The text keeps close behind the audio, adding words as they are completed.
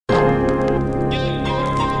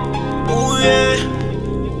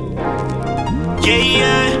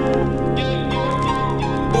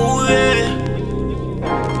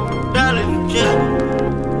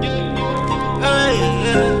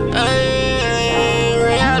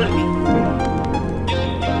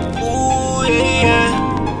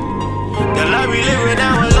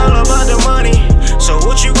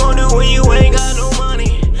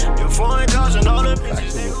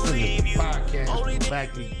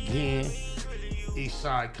back again. East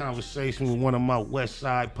Side Conversation with one of my West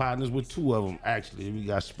Side partners, with two of them actually. We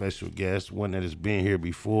got special guests, one that has been here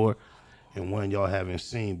before and one y'all haven't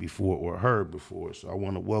seen before or heard before. So I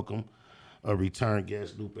want to welcome a return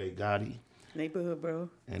guest, Lupe Gotti. Neighborhood, bro.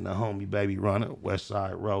 And the homie Baby Runner, West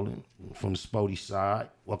Side Rollin, from the Spody side.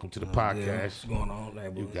 Welcome to the podcast. Yeah, what's going on,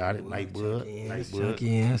 neighborhood? You got it, Nightbud.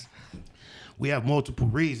 Check-ins. We have multiple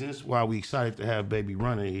reasons why we excited to have Baby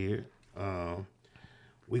Runner here.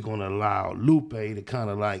 We're going to allow Lupe to kind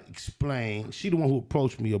of like explain. She the one who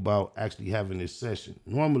approached me about actually having this session.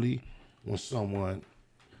 Normally, when someone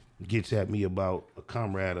gets at me about a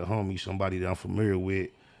comrade, a homie, somebody that I'm familiar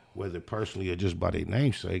with, whether personally or just by their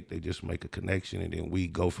namesake, they just make a connection and then we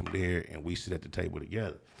go from there and we sit at the table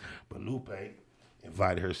together. But Lupe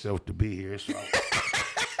invited herself to be here, so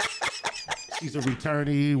she's a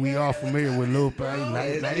returnee. We all familiar with Lupe.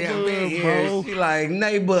 Bro. She like,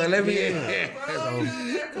 neighbor, let me in.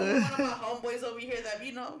 One of my homeboys over here that,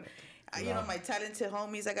 you know, my talented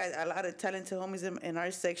homies. I got a lot of talented homies in our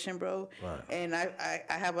section, bro. Right. And I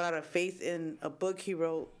have a lot of faith in a book he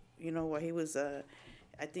wrote, you know, while he was,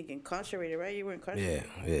 I think, incarcerated, right? You were incarcerated?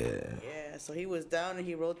 Yeah, so he was down and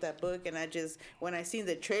he wrote that book. And when I seen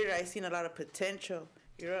the trailer, I seen a lot of potential.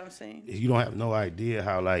 You know what I'm saying? You don't have no idea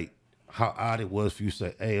how odd it was for you to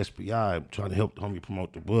say, hey, SPI, I'm trying to help the homie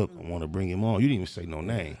promote the book. I want to bring him on. You didn't even say no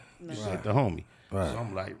name. You said the homie. Right. So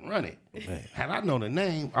I'm like, run it. Right. Had I known the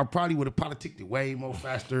name, I probably would have politicked it way more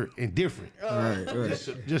faster and different. Right.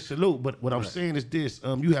 Just salute. But what I'm saying is this.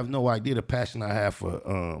 You have no idea the passion I have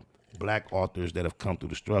for black authors that have come through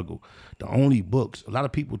the struggle. The only books, a lot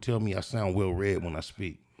of people tell me I sound well read when I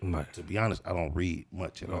speak. Right. To be honest, I don't read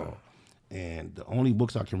much at all. And the only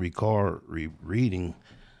books I can recall reading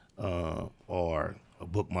are a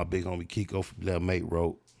book my big homie Kiko from Lil Mate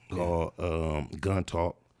wrote called Gun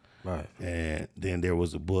Talk. Right. And then there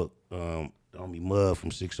was a book the homie Mud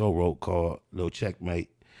from 6-0 wrote called Lil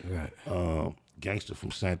Checkmate. Right. Gangster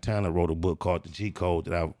from Santana wrote a book called The G Code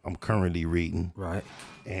that I'm currently reading. Right.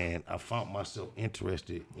 And I found myself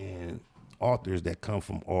interested in authors that come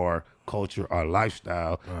from our culture, our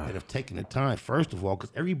lifestyle, that have taken the time, first of all,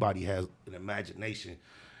 because everybody has an imagination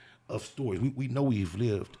of stories. We know we've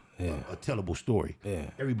lived a tellable story.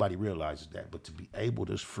 Yeah. Everybody realizes that. But to be able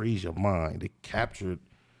to freeze your mind, to capture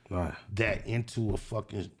that into a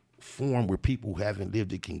fucking form where people who haven't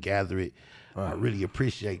lived it can gather it, I really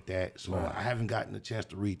appreciate that. So I haven't gotten a chance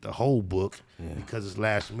to read the whole book because it's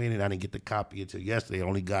last minute. I didn't get the copy until yesterday.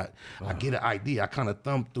 I get an idea. I kind of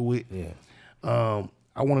thumbed through it. Yeah.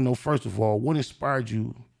 I want to know, first of all, what inspired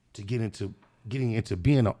you to getting into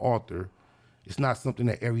being an author? It's not something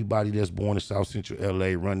that everybody that's born in South Central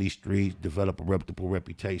LA, run these streets, develop a reputable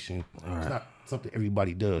reputation. It's not something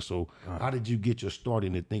everybody does. So how did you get your start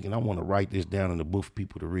into thinking, I want to write this down in the book for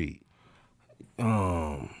people to read?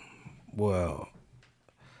 Well,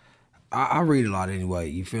 I read a lot anyway,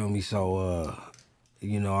 you feel me? So,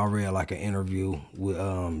 I read like an interview with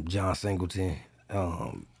John Singleton.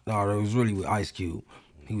 No, it was really with Ice Cube.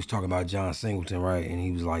 He was talking about John Singleton, right? And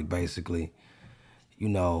he was like, basically,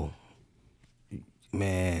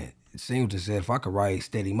 man, Singleton said, if I could write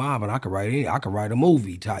Steady Mob, and I could write a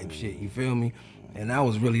movie type shit, you feel me? And that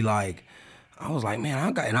was really like, I was like,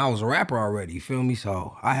 man, and I was a rapper already, you feel me?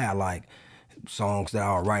 So I had like songs that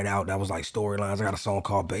I would write out that was like storylines. I got a song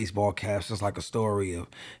called Baseball Caps. It's like a story of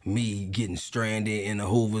me getting stranded in the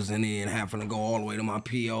Hoovers and then having to go all the way to my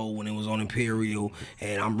PO when it was on Imperial,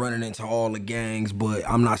 and I'm running into all the gangs, but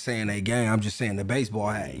I'm not saying they gang, I'm just saying the baseball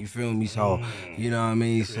hat, you feel me? So, you know what I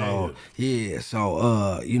mean? So,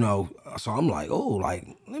 so I'm like,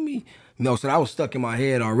 let me, so that was stuck in my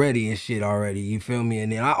head already, you feel me?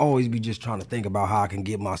 And then I always be just trying to think about how I can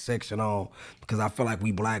get my section on, because I feel like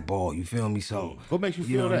we blackballed, you feel me? So what makes you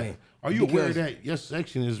feel that? I mean? Are you aware that your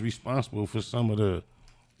section is responsible for some of the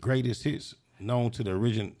greatest hits known to the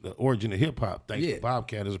origin of hip hop, thanks to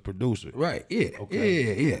Bobcat as a producer? Right, yeah.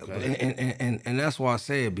 Okay. And that's why I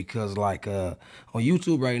say it, because like on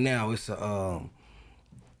YouTube right now, it's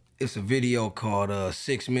a video called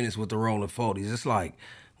 6 Minutes with the Rollin' 40s. It's like,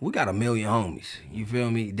 we got 1 million homies, you feel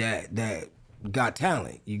me, that got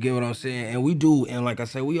talent, you get what I'm saying? And we do, and like I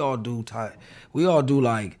say, we all do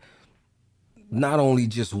like, not only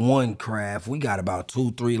just one craft, we got about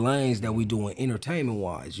 2-3 lanes that we doing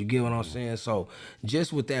entertainment-wise, you get what I'm saying? So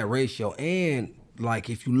just with that ratio, and like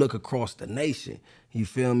if you look across the nation, you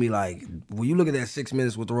feel me, like when you look at that 6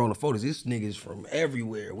 Minutes with the Rollin' 40s, this niggas from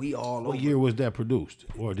everywhere, we all over. What year was that produced,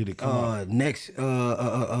 or did it come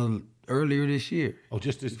out? Earlier this year. Oh,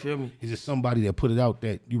 just this. You feel me? Is it somebody that put it out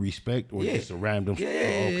that you respect, or just a random?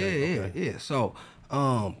 Yeah. So,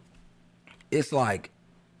 it's like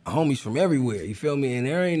homies from everywhere. You feel me? And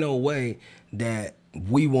there ain't no way that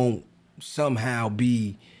we won't somehow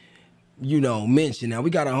be, you know, mentioned. Now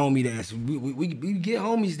we got a homie that's we get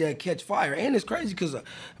homies that catch fire, and it's crazy because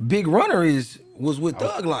Big Runner was with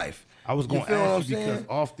Thug Life. I was gonna ask you because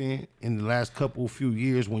often in the last few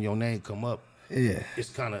years when your name come up, it's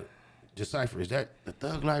kind of decipher. Is that the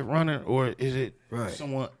Thug Life Runner or is it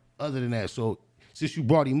someone other than that? So since you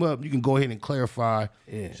brought him up, you can go ahead and clarify.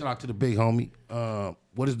 Shout out to the big homie.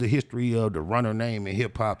 What is the history of the Runner name in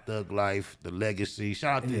hip hop, Thug Life, the legacy?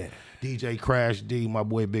 Shout out to DJ Crash D, my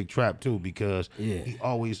boy Big Trap too, because he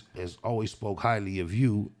always spoke highly of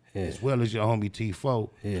you. As well as your homie T4.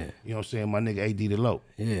 You know what I'm saying? My nigga AD the Low.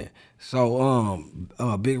 So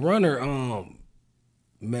Big Runner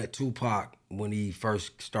met Tupac when he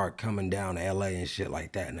first started coming down to LA and shit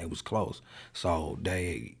like that, and they was close. So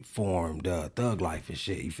they formed Thug Life and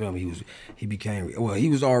shit. You feel me? He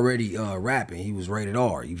was already rapping. He was rated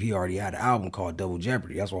R. He already had an album called Double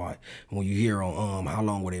Jeopardy. That's why when you hear on How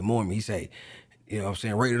Long Will They Mourn Me, he say, you know what I'm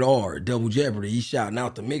saying, rated R, Double Jeopardy. He's shouting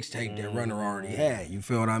out the mixtape that Runner already had. You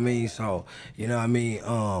feel what I mean? So, you know what I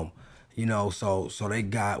mean? You know, so they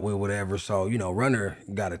got with whatever. So, you know, Runner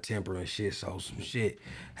got a temper and shit. So some shit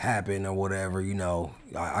happened or whatever, you know.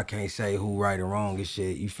 I can't say who right or wrong and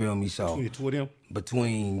shit. You feel me? So between the two of them?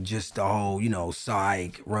 Between just the whole, you know,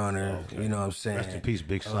 Psych, Runner, you know what I'm saying? Rest in peace,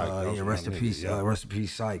 Big Psych. Rest in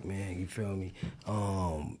peace, Psych, man. You feel me?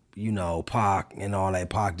 You know, Pac and all that.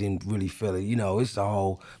 Pac didn't really feel it. You know, it's a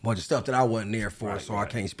whole bunch of stuff that I wasn't there for, I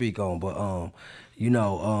can't speak on. But, you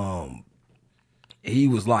know, he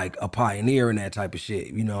was like a pioneer in that type of shit,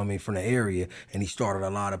 you know what I mean, from the area. And he started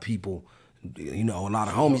a lot of people, you know, a lot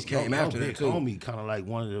of homies came after that too. Homie kind of like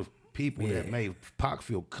one of the people that made Pac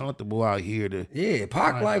feel comfortable out here to. Yeah,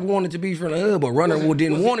 Pac like wanted to be from the hood, but Runner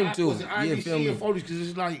didn't want him to. Was it feel me? Because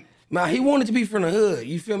it's like. Now he wanted to be from the hood.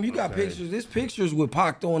 You feel me? You got pictures. There's pictures with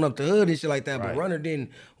Pac throwing up the hood and shit like that. But Runner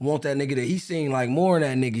didn't want that nigga. That he seen like more of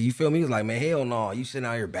that nigga. You feel me? He was like, man, hell no. You sitting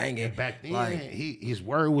out here banging. And back then, like, his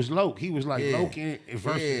word was Loke. He was like Loke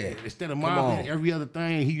versus instead of mobbing every other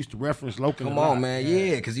thing. He used to reference Loke. Come on, man.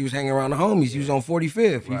 Yeah, because he was hanging around the homies. He was on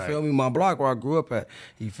 45th. You feel me? My block where I grew up at.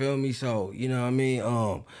 You feel me? So you know what I mean.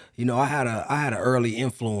 You know, I had an early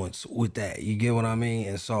influence with that. You get what I mean?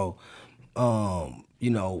 And so, you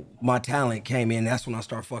know, my talent came in. That's when I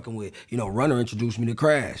started fucking with, you know, Runner introduced me to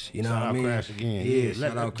Crash. You know what I mean? Crash again. Yeah,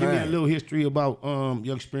 shout out Crash. Give me a little history about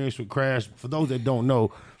your experience with Crash. For those that don't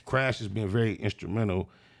know, Crash has been very instrumental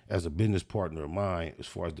as a business partner of mine as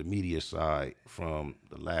far as the media side from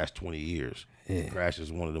the last 20 years. Crash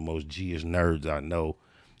is one of the most G-est nerds I know,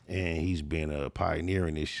 and he's been a pioneer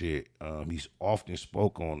in this shit. He's often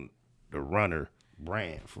spoke on the Runner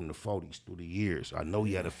brand from the 40s through the years. I know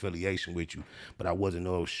he had affiliation with you, but I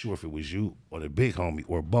wasn't sure if it was you or the big homie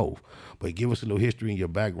or both. But give us a little history in your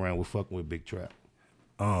background with fucking with Big Trap.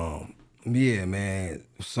 Yeah, man.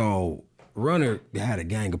 So Runner had a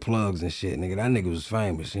gang of plugs and shit, nigga. That nigga was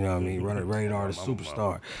famous, you know what I mean? Runner Radar, the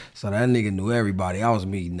superstar. So that nigga knew everybody. I was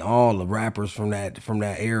meeting all the rappers from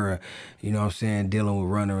that era, you know what I'm saying, dealing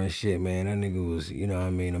with Runner and shit, man. That nigga was, you know what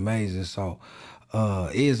I mean, amazing. So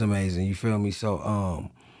is amazing, you feel me? So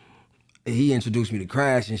he introduced me to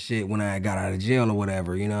Crash and shit when I got out of jail or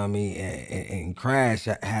whatever, you know what I mean? And Crash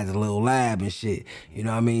has a little lab and shit, you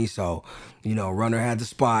know what I mean? So, you know, Runner had the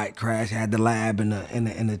spot, Crash had the lab and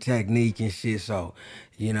the technique and shit. So,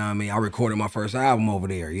 you know what I mean? I recorded my first album over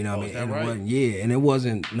there, you know what I mean? And it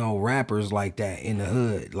wasn't no rappers like that in the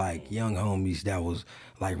hood, like young homies that was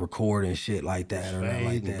like recording shit like that or nothing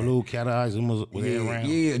like that. Blue, Cat Eyes, was around.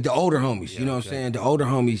 Yeah, the older homies, you know what I'm saying? The older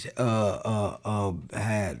homies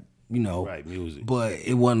had, you know, music. But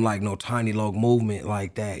it wasn't like no Tiny Loc movement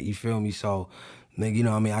like that, you feel me? So, nigga, you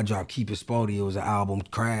know what I mean? I dropped Keep It Spody. It was an album.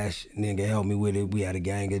 Crash, nigga, helped me with it. We had a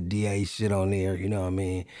gang of DA shit on there, you know what I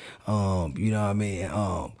mean? You know what I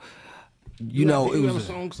mean? You know, it was a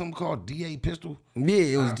song, something called DA Pistol. Yeah,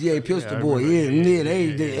 it was DA Pistol Boy.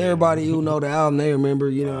 They everybody who know the album, they remember.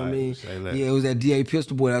 You know what I mean? Yeah, it was that DA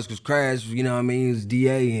Pistol Boy. That's because Crash, you know what I mean? It was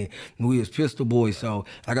DA and we was Pistol Boy. So,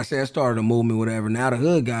 like I said, I started a movement, whatever. Now the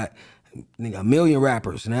hood got nigga, 1 million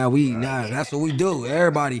rappers. Now that's what we do.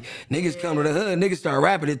 Everybody, niggas come to the hood, niggas start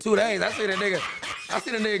rapping in 2 days. I seen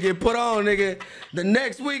a nigga get put on, nigga. The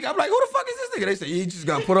next week, I'm like, who the fuck is this nigga? They say, he just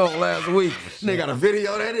got put on last week. They got a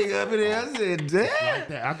video of that nigga up in there. I said, damn. Like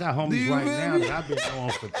that. I got homies right now that I've been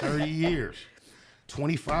on for 30 years,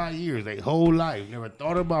 25 years, their whole life, never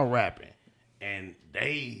thought about rapping. And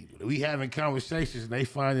we having conversations, and they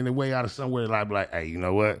finding a way out of somewhere like, hey, you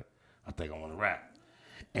know what? I think I want to rap.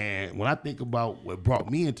 And when I think about what brought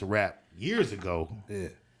me into rap years ago,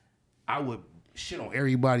 I would shit on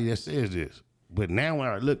everybody that says this. But now when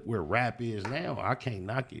I look where rap is now, I can't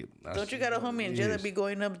knock it. Don't you got a homie in jail that be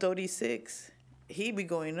going up, Dodie 6? He be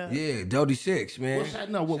going up. Yeah, Dodie 6, man. What's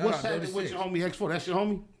happening? What's happening with your homie X4? That's your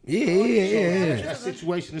homie? Yeah. That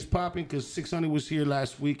situation is popping because 600 was here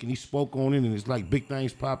last week and he spoke on it, and it's like big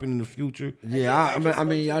things popping in the future. Yeah, I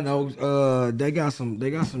mean, I know they got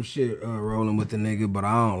some shit rolling with the nigga, but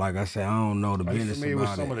I don't, like I said, I don't know the business about it. Are you familiar with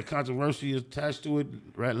some of the controversy attached to it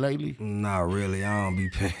right lately? Not really. I don't be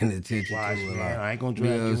paying attention to it. Like, I ain't gonna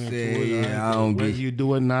drag you into it. Yeah, I don't be. Whether you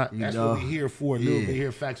do or not, that's what we here for. A little bit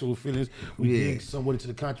here, Factz Ova Feelinz. We dig somewhat into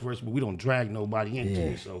the controversy, but we don't drag nobody into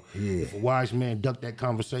it. So if a wise man duck that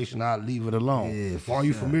conversation, I'll leave it alone. Yeah, are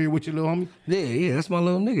you familiar with your little homie? Yeah, that's my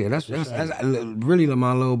little nigga. That's really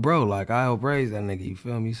my little bro. Like, I help raise that nigga, you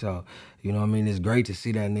feel me? So, you know what I mean? It's great to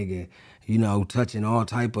see that nigga, you know, touching all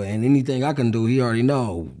type of, and anything I can do, he already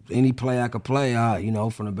know. Any play I could play, you know,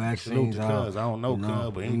 from the back scenes. Cuz, I don't know,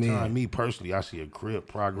 cuz, but anytime me personally, I see a Crip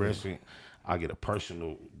progressing, I get a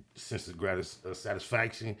personal sense of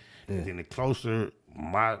satisfaction. And then the closer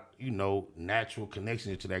my, you know, natural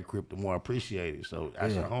connection to that Crip, the more I appreciate it. So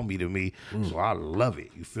that's a homie to me. So I love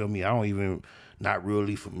it. You feel me? I don't even not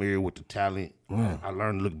really familiar with the talent. I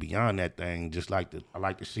learned to look beyond that thing. Just like I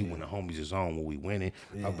like to see when the homies is on, when we winning.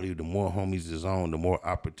 I believe the more homies is on, the more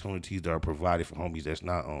opportunities that are provided for homies that's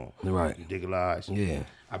not on. Right. You dig a lies? Yeah.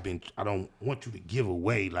 I don't want you to give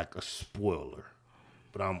away like a spoiler,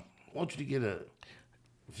 but I want you to get a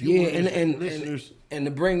listeners. And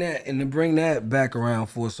to bring that back around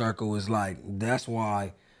full circle is like, that's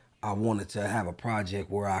why I wanted to have a project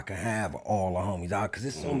where I could have all the homies out, because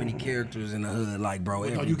there's so many characters in the hood, like, bro.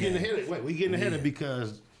 You getting ahead of it. We getting ahead of it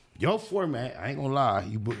because your format, I ain't gonna lie,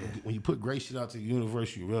 when you put great shit out to the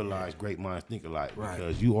universe, you realize great minds think alike,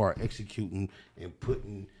 because you are executing and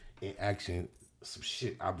putting in action some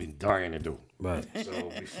shit I've been dying to do. Right. So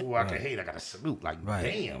before I can hate, I gotta salute. Like,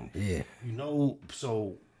 damn. Yeah. You know,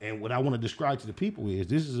 so, and what I want to describe to the people is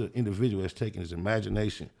this is an individual that's taken his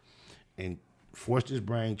imagination and forced his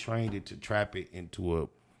brain, trained it to trap it into a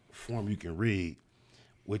form you can read,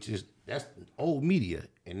 that's old media.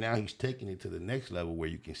 And now he's taking it to the next level where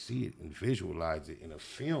you can see it and visualize it in a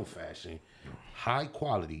film fashion, high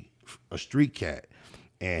quality, a street cat.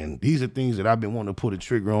 And these are things that I've been wanting to pull the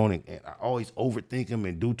trigger on, and I always overthink them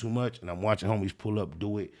and do too much. And I'm watching homies pull up,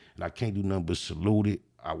 do it, and I can't do nothing but salute it.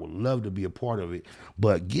 I would love to be a part of it.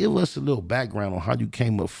 But give us a little background on how you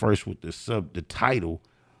came up first with the title,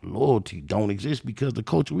 Loyalty Don't Exist, because the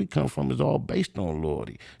culture we come from is all based on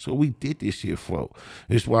loyalty. So we did this shit for.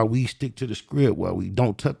 It's why we stick to the script, why we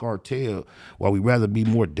don't tuck our tail, why we rather be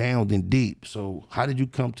more down than deep. So how did you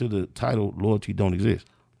come to the title, Loyalty Don't Exist?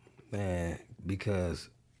 Man, because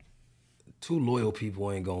two loyal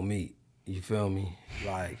people ain't gonna meet. You feel me?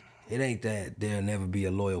 Like, it ain't that there'll never be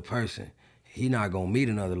a loyal person. He not gonna meet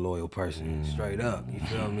another loyal person, straight up. You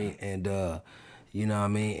feel me? And you know what I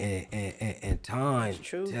mean? And time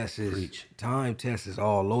tests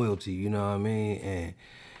all loyalty. You know what I mean?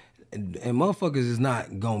 And motherfuckers is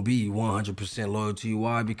not gonna be 100% loyal to you.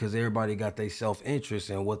 Why? Because everybody got their self-interest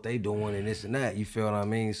in what they doing and this and that. You feel what I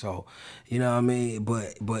mean? So, you know what I mean?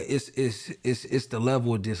 But it's the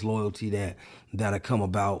level of disloyalty that'll come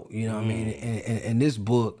about. You know what I mean? And this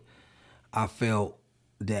book, I felt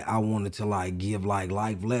that I wanted to like give like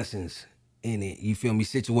life lessons in it. You feel me?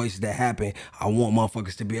 Situations that happen, I want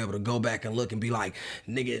motherfuckers to be able to go back and look and be like,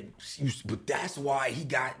 nigga, but that's why he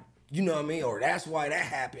got. You know what I mean? Or that's why that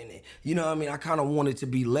happened. You know what I mean? I kind of wanted to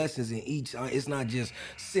be lessons in each. It's not just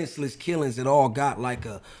senseless killings. It all got like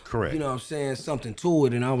a, correct. You know what I'm saying? Something to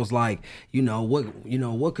it. And I was like,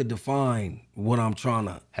 what could define what I'm trying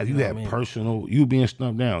to. Have you had personal, you being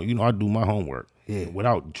stumped down? You know, I do my homework. Yeah.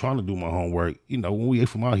 Without trying to do my homework, you know, when we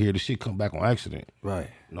from out here, the shit come back on accident. Right.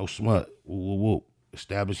 No smut. Woo, woo, woo.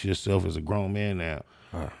 Establish yourself as a grown man now.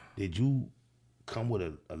 Right. Did you come with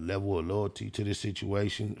a level of loyalty to this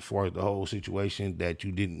situation, as far as the whole situation, that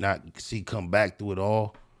you did not see come back through it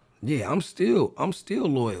all? Yeah, I'm still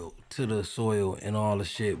loyal to the soil and all the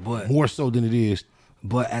shit, but more so than it is.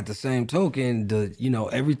 But at the same token,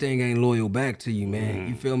 everything ain't loyal back to you, man.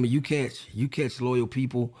 You feel me? You catch loyal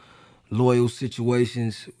people, loyal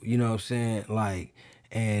situations, you know what I'm saying? Like,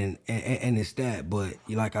 and it's that. But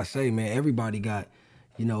like I say, man, everybody got,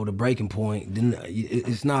 the breaking point.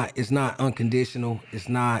 It's not unconditional. It's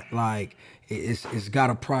not like it's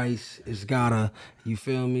got a price. It's got a, you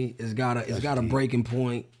feel me? It's got a breaking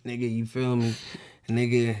point, nigga. You feel me,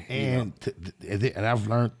 nigga? And I've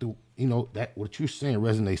learned through, that what you're saying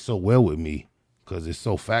resonates so well with me because it's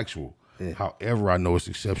so factual. Yeah. However, I know it's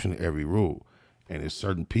exception to every rule, and there's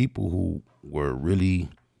certain people who were really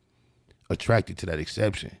attracted to that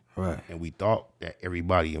exception. Right. And we thought that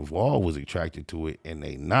everybody involved was attracted to it, and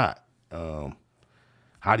they not.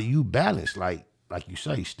 How do you balance, like you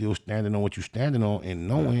say, still standing on what you're standing on and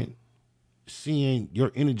knowing, seeing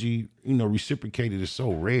your energy, reciprocated is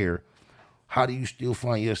so rare. How do you still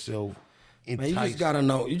find yourself enticed? Man, you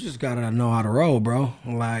just gotta know how to roll, bro.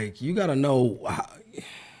 Like, you gotta know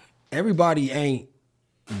everybody ain't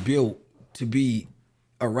built to be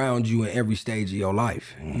around you in every stage of your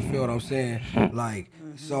life. You feel what I'm saying? Like,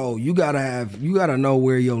 so you gotta know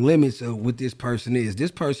where your limits of what this person is.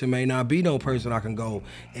 This person may not be no person I can go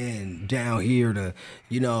and down here to,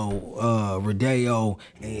 Rodeo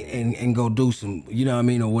and go do some,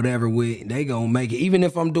 or whatever with. They gonna make it. Even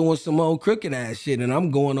if I'm doing some old crooked ass shit and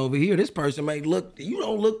I'm going over here, this person may you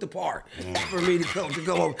don't look the part for me to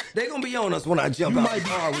go over. They gonna be on us when I jump out the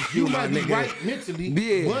car with you, my nigga. Right mentally,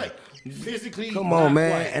 yeah. But physically, come on,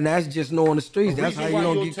 man, right. And that's just knowing the streets. That's how you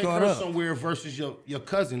don't get caught up. Somewhere versus your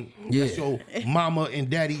cousin, yeah. That's your mama and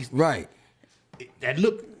daddy's, right? That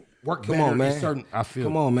work come better on, man. in certain. I feel.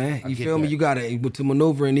 Come on, man. You feel me? You gotta to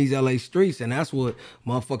maneuver in these LA streets, and that's what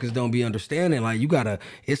motherfuckers don't be understanding. Like, you gotta.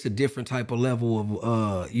 It's a different type of level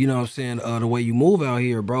of, you know what I'm saying, the way you move out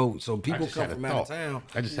here, bro. So people come from out of town.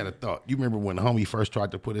 I just had a thought. You remember when the homie first tried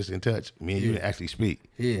to put us in touch? Me and you didn't actually speak.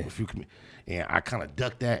 Yeah. And I kind of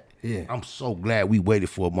ducked that. Yeah. I'm so glad we waited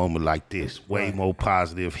for a moment like this. Way more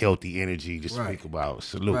positive, healthy energy to speak about.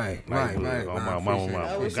 Salute. Right. Oh, my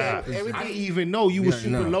mama. God. I didn't even know you were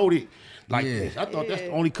super loaded like this. I thought that's the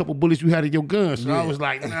only couple bullets you had in your gun. So I was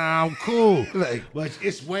like, nah, I'm cool. But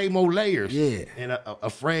it's way more layers. Yeah. And a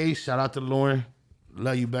phrase, shout out to Lauren.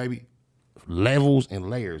 Love you, baby. Levels and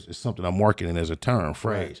layers is something I'm marketing as a term,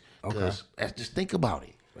 phrase. Because just think about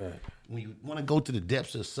it. Right. When you want to go to the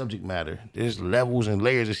depths of subject matter, there's levels and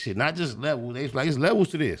layers of shit. Not just levels. It's levels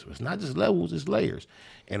to this. It's not just levels, it's layers.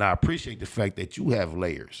 And I appreciate the fact that you have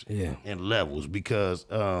layers and levels, because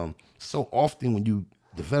so often when you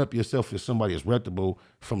develop yourself as somebody that's reputable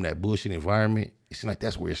from that bullshit environment, it seems like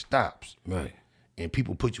that's where it stops. Right. And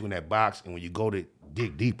people put you in that box, and when you go to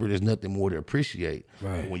dig deeper, there's nothing more to appreciate.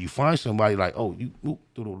 Right. And when you find somebody like, oh, you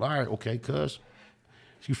through the wire, okay, cuz.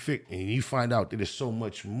 And you find out that there's so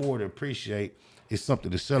much more to appreciate. It's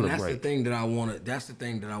something to celebrate. And that's the thing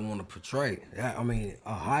that I want to portray. I mean,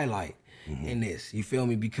 a highlight in this. You feel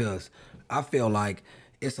me? Because I feel like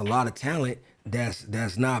it's a lot of talent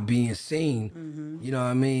that's not being seen. You know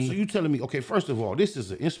what I mean? So you telling me, okay, first of all, this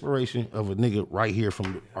is an inspiration of a nigga right here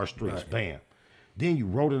from our streets. Right. Bam. Then you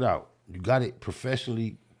wrote it out. You got it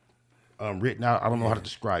professionally written out. I don't know how to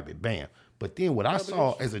describe it. Bam. But then what I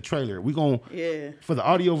saw as a trailer, we're going to, for the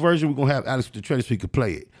audio version, we're going to have Alex with the trailer so he could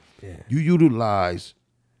play it. Yeah. You utilize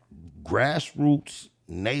grassroots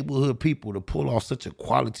neighborhood people to pull off such a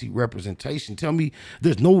quality representation. Tell me,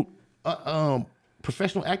 there's no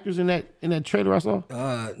professional actors in that trailer I saw?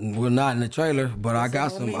 Well, not in the trailer, but I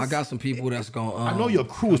got some people that's gonna. I know your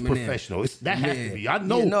crew is professional. That has to be. I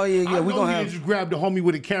know. We gonna have just grab the homie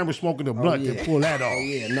with the camera smoking the blunt and pull that off. Oh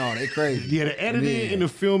yeah, no, they crazy. Yeah, the editing and the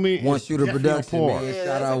filming. One Shooter Production, man.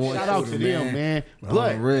 Shout out to them, man.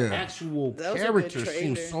 But the actual characters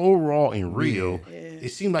seem so raw and real. Yeah. It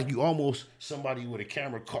seemed like you almost somebody with a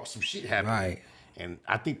camera caught some shit happening. Right. And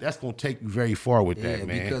I think that's gonna take you very far with that,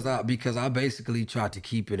 man. Because I basically try to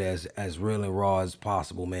keep it as real and raw as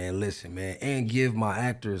possible, man. Listen, man, and give my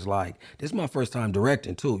actors, like, this is my first time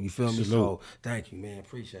directing too. You feel me? So thank you, man.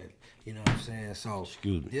 Appreciate it. You know what I'm saying? So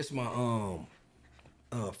this is my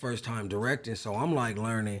first time directing, so I'm like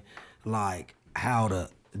learning like how to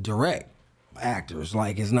direct actors.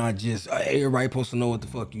 Like, it's not just everybody supposed to know what the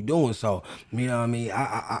fuck you doing. So you know what I mean?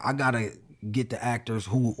 I gotta get the actors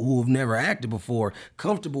who have never acted before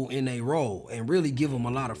comfortable in a role and really give them a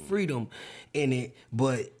lot of freedom in it.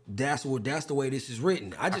 But that's the way this is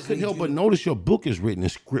written. I couldn't help but notice your book is written in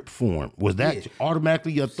script form. Was that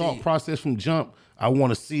automatically your thought process from jump? I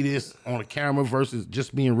want to see this on a camera versus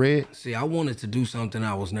just being read. See, I wanted to do something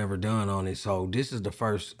that was never done on it. So this is the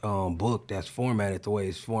first book that's formatted the way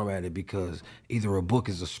it's formatted, because either a book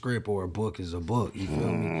is a script or a book is a book. You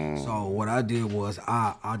feel me? So what I did was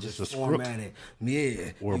I just formatted.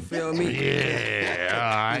 Yeah. You feel me? Yeah. All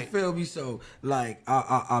right. You feel me? So like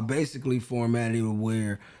I basically formatted it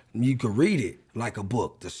where you could read it like a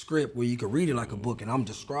book, the script where you could read it like a book, and I'm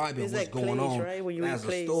describing what's going on as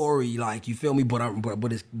a story, like, you feel me? But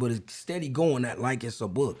it's steady going like it's a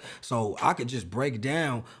book, so I could just break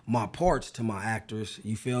down my parts to my actors.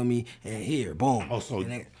 You feel me? And here, boom. Oh, so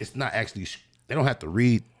it's not actually. They don't have to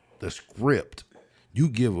read the script. You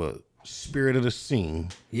give a spirit of the scene.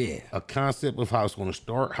 Yeah. A concept of how it's going to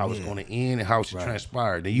start, how it's going to end, and how it should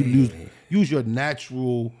transpire. Then you use your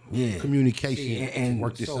natural communication and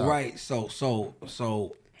work this out. Right. So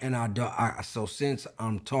and so since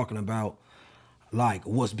I'm talking about like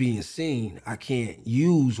what's being seen, I can't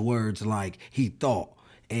use words like he thought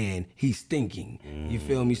and he's thinking. You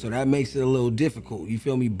feel me? So that makes it a little difficult. You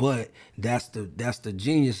feel me? But that's the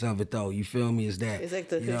genius of it though. You feel me? Is that it's like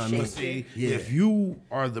the you know what I mean? See, if you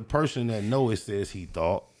are the person that know it says he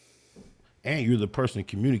thought, and you're the person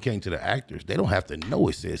communicating to the actors, they don't have to know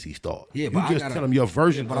it says he thought. Yeah, you but just tell them your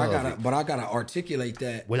version. But I gotta articulate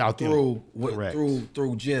that without through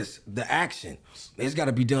just the action. It's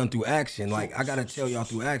gotta be done through action. Like I gotta tell y'all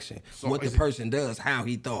through action what the person does, how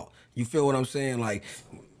he thought. You feel what I'm saying? Like,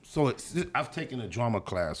 so I've taken a drama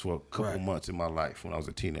class for a couple months in my life when I was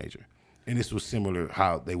a teenager, and this was similar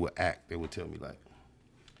how they would act. They would tell me like,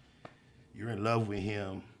 "You're in love with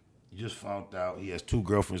him. You just found out he has 2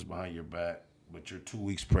 girlfriends behind your back, but you're 2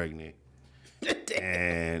 weeks pregnant,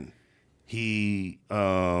 and he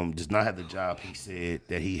does not have the job he said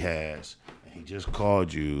that he has, and he just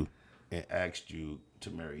called you and asked you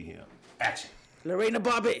to marry him." Action. Lorena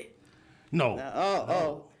Bobbitt.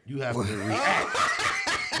 No. You have to react.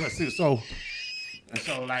 But see, so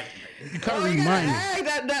like you kind of remind me.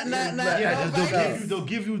 They'll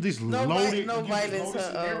give you this loaded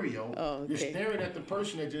scenario. Okay. You're staring at the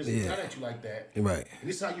person that just got at you like that. Right. And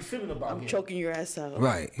this is how you're feeling about him. I'm choking your ass out.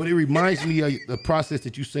 Right. But it reminds me of the process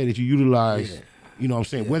that you say that you utilize. You know what I'm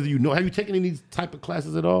saying? Whether you know, have you taken any type of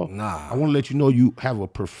classes at all? Nah. I want to let you know you have a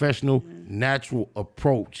professional, natural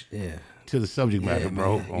approach. To the subject matter,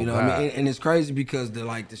 bro. You know what I mean? And it's crazy because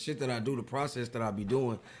the shit that I do, the process that I be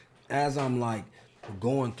doing, as I'm like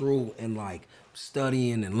going through and like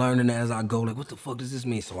studying and learning as I go, like what the fuck does this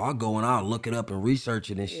mean? So I'll go and I'll look it up and research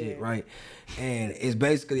it and shit, right? And it's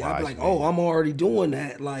basically, I'll be like, oh, I'm already doing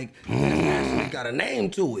that. Like, that's actually got a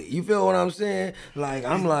name to it. You feel what I'm saying? Like,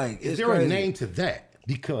 I'm like, it's is there crazy. a name to that?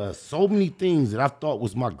 Because so many things that I thought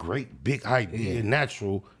was my great big idea,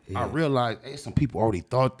 natural, I realized, hey, some people already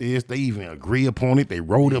thought this. They even agree upon it. They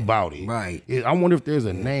wrote about it. Right. I wonder if there's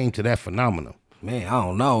a name to that phenomenon. Man, I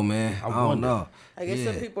don't know, man. I don't know. I guess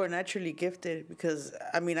some people are naturally gifted because,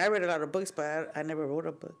 I mean, I read a lot of books, but I never wrote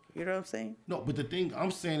a book. You know what I'm saying? No, but the thing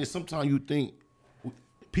I'm saying is sometimes you think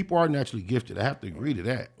people are naturally gifted. I have to agree to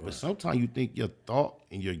that. But sometimes you think your thought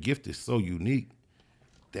and your gift is so unique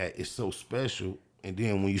that it's so special. And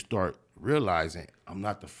then when you start realizing I'm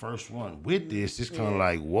not the first one with this, it's kind of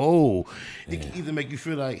like, whoa. It can either make you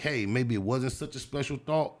feel like, hey, maybe it wasn't such a special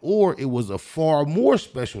thought, or it was a far more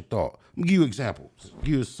special thought. Let me give you examples.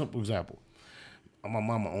 Give you a simple example. I'm my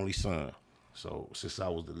mama's only son. So since I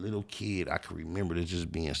was a little kid, I can remember this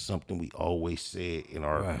just being something we always said in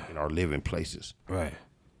our living places. Right.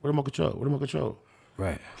 Where my control? Where my control?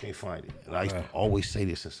 Right. Can't find it. And I used to always say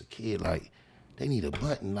this as a kid, like, they need a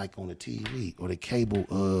button like on the TV or the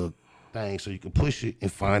cable thing so you can push it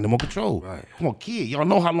and find the remote control. Right. Come on, kid. Y'all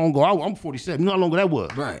know how long ago I'm 47. You know how long ago that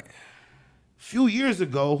was? Right. Few years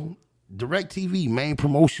ago, DirecTV main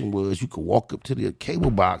promotion was you could walk up to the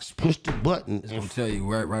cable box, push the button, It's gonna tell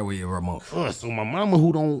you right where your remote. So my mama,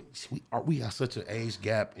 who don't, we got such an age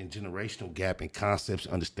gap and generational gap in concepts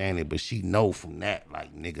and understanding, but she know from that,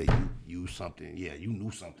 like, nigga, you something. Yeah, you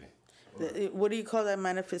knew something. What do you call that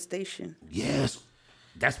manifestation? Yes,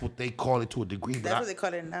 that's what they call it to a degree. That's what they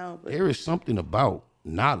call it now. But there is something about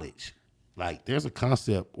knowledge. Like, there's a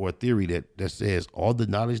concept or a theory that says all the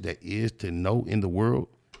knowledge that is to know in the world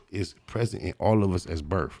is present in all of us as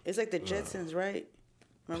birth. It's like the Jetsons, right?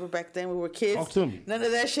 Remember back then we were kids? Talk to me. None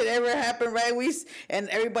of that shit ever happened, right? And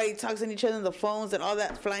everybody talks to each other on the phones and all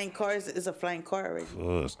that. Flying cars is a flying car already.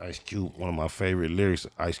 For us, Ice Cube, one of my favorite lyrics,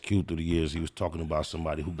 Ice Cube through the years, he was talking about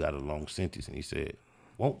somebody who got a long sentence, and he said,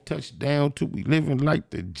 won't touch down till we living like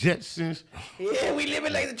the Jetsons. Yeah, we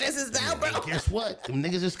living like the Jetsons now, bro. And guess what? Them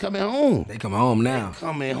niggas is coming home. They coming home now.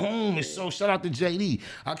 Coming home. And so shout out to JD.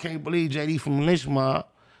 I can't believe JD from Lynch Mob.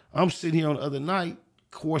 I'm sitting here on the other night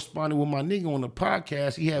corresponding with my nigga on the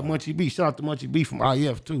podcast. He had Munchie B. Shout out to Munchie B from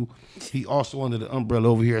IF too. He also under the umbrella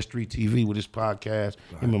over here at Street TV with his podcast.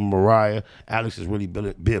 Him and Mariah. Alex is really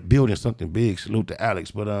building something big. Salute to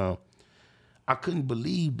Alex. But I couldn't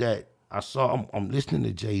believe that I saw, I'm listening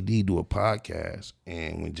to JD do a podcast,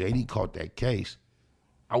 and when JD caught that case,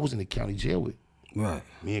 I was in the county jail with. Right.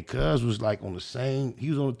 Me and Cuz was like on the same, he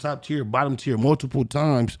was on the top tier, bottom tier multiple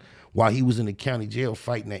times while he was in the county jail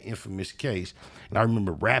fighting that infamous case. And I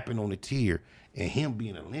remember rapping on the tier, And him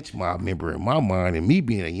being a lynch mob member in my mind, and me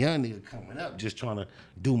being a young nigga coming up, just trying to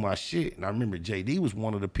do my shit. And I remember JD was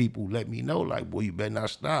one of the people who let me know, like, boy, you better not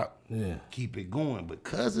stop. Yeah. Keep it going.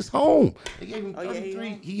 Because it's home. They gave him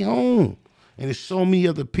 33. He home. And there's so many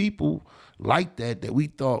other people like that we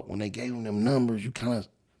thought when they gave him them numbers, you kind of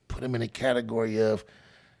put them in a category of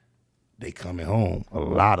they coming home. A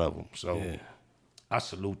lot of them. So I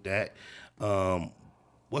salute that.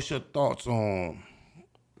 What's your thoughts on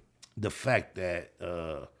the fact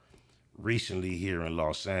that recently here in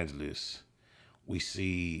Los Angeles, we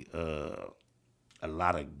see a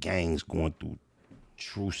lot of gangs going through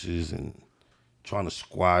truces and trying to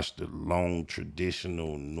squash the long,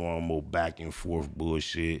 traditional, normal back and forth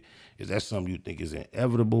bullshit? Is that something you think is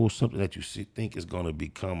inevitable, something that you think is going to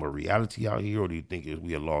become a reality out here, or do you think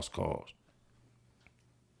we a lost cause?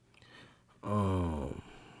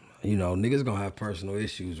 You know, niggas gonna have personal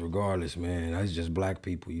issues regardless, man. That's just black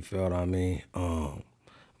people, you feel what I mean?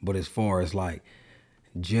 But as far as like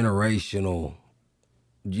generational,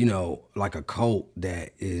 you know, like a cult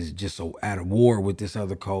that is just so at war with this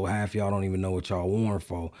other cult, half y'all don't even know what y'all warring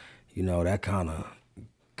for, you know, that kind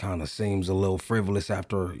of seems a little frivolous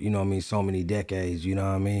after, you know what I mean, so many decades, you know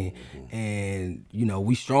what I mean? Mm-hmm. And, you know,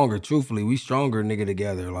 we stronger, truthfully, we stronger nigga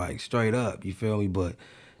together, like straight up, you feel me? But,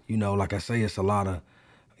 you know, like I say, it's a lot of,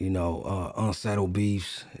 you know, unsettled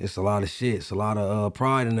beefs. It's a lot of shit. It's a lot of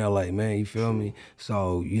pride in LA, man. You feel me?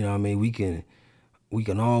 So, you know what I mean? We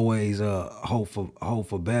can always hope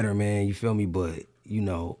for better, man. You feel me? But, you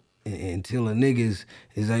know, until a niggas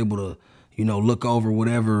is able to, you know, look over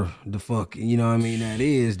whatever the fuck, you know what I mean, that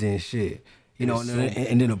is, then shit. You know,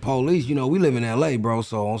 and then the police, you know, we live in LA, bro,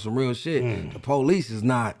 so on some real shit, the police is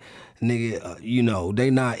not, nigga, you know,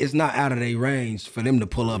 it's not out of their range for them to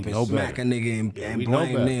pull up and smack a nigga and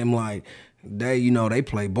blame them like they, you know, they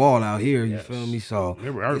play ball out here, you feel me? So I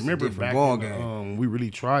remember back in, we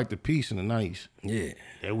really tried the peace in the 90s. Yeah.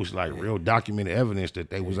 It was like real documented evidence that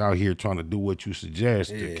they was out here trying to do what you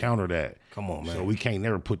suggest to counter that. Come on, man. So we can't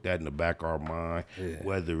never put that in the back of our mind,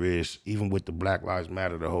 whether it's, even with the Black Lives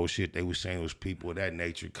Matter, the whole shit, they was saying it was people of that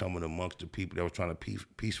nature coming amongst the people that was trying to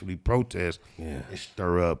peacefully protest and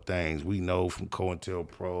stir up things. We know from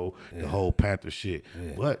COINTELPRO, the whole Panther shit.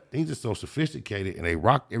 But things are so sophisticated and they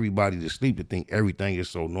rock everybody to sleep to think everything is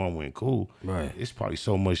so normal and cool. Right. It's probably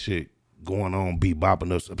so much shit going on,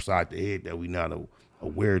 bopping us upside the head that we not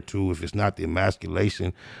aware to, if it's not the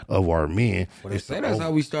emasculation of our men. Well, they say that's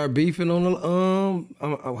how we start beefing on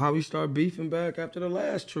the how we start beefing back after the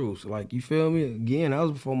last truce. Like, you feel me? Again, that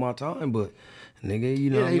was before my time, but nigga,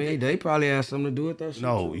 you know what I mean? They probably had something to do with that shit.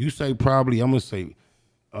 No, you say probably, I'm gonna say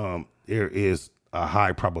there is a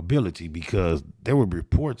high probability, because there were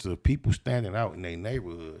reports of people standing out in their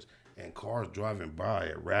neighborhoods and cars driving by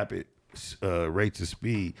at rapid rates of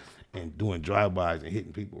speed and doing drive-bys and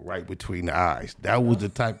hitting people right between the eyes. That was the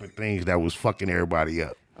type of things that was fucking everybody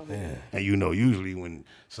up. Yeah. And you know, usually when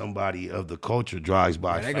somebody of the culture drives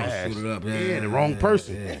by fast, gonna shoot it up. The wrong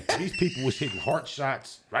person. Yeah. These people was hitting heart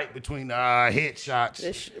shots right between the head shots.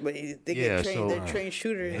 They're trained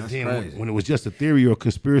shooters. And then when it was just a theory or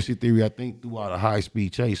conspiracy theory, I think throughout a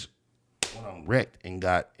high-speed chase, one of them wrecked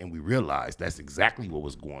and we realized that's exactly what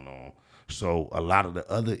was going on. So a lot of the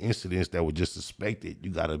other incidents that were just suspected,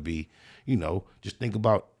 you got to be, you know, just think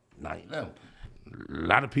about 9/11. A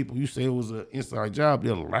lot of people, you say it was an inside job,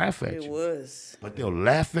 they'll laugh at you. It was. But they'll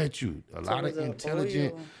laugh at you. A lot of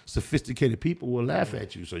intelligent, sophisticated people will laugh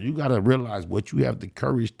at you. So you got to realize what you have the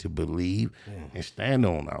courage to believe and stand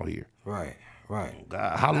on out here. Right. Right.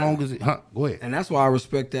 God, how long is it? Go ahead. And that's why I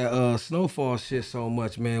respect that Snowfall shit so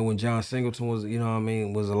much, man. When John Singleton was, you know what I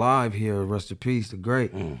mean, was alive here, rest in peace, the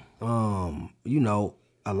great. You know,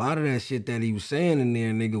 a lot of that shit that he was saying in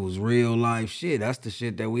there, nigga, was real life shit. That's the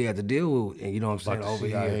shit that we had to deal with, and you know what I'm saying, over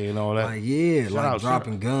CIA here. And all that. Like,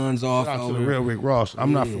 dropping guns off. Shout out to the real Rick Ross.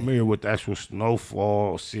 I'm not familiar with the actual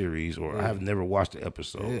Snowfall series, or I have never watched the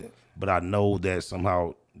episode, but I know that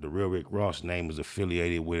somehow the real Rick Ross name is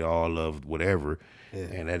affiliated with all of whatever,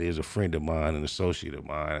 and that is a friend of mine, an associate of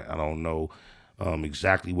mine. I don't know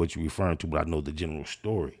exactly what you're referring to, but I know the general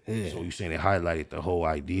story. So you're saying it highlighted the whole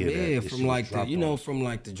idea. From like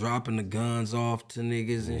the dropping the guns off to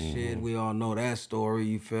niggas and shit. We all know that story.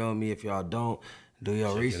 You feel me? If y'all don't, do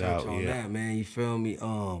your research on that, man. You feel me?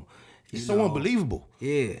 It's so unbelievable.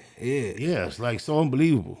 Yeah. It's like so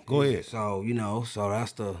unbelievable. Go ahead. So, you know,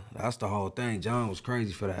 that's the whole thing. John was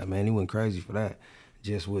crazy for that, man. He went crazy for that.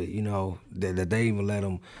 Just with, you know, that they even let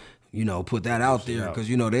him, you know, put that out there, because,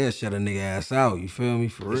 you know, they'll shut a nigga ass out. You feel me?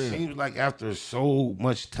 For real. It seems like after so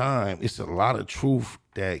much time, it's a lot of truth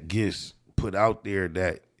that gets put out there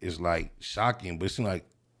that is like shocking, but it seems like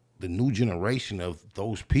the new generation of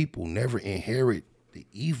those people never inherit the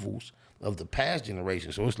evils of the past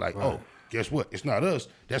generation. So it's like, oh, guess what? It's not us.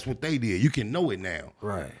 That's what they did. You can know it now.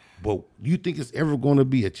 Right. But you think it's ever going to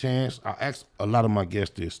be a chance? I ask a lot of my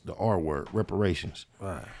guests this, the R word, reparations.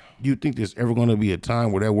 Right. Do you think there's ever going to be a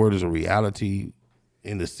time where that word is a reality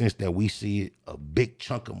in the sense that we see it, a big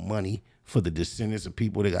chunk of money for the descendants of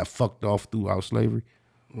people that got fucked off throughout slavery?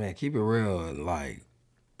 Man, keep it real. Like,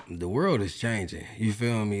 the world is changing. You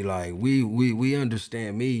feel me? Like, we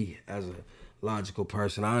understand, me as a logical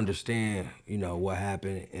person, I understand, you know, what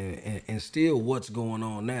happened and still what's going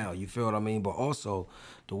on now. You feel what I mean? But also,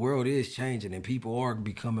 the world is changing and people are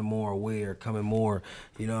becoming more aware, coming more,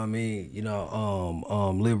 you know what I mean, you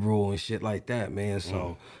know, liberal and shit like that, man.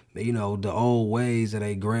 So, you know, the old ways of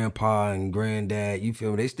their grandpa and granddad, you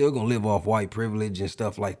feel me, they still gonna live off white privilege and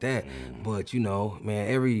stuff like that. But, you know, man,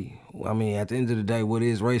 at the end of the day, what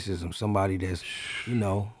is racism? Somebody that's, you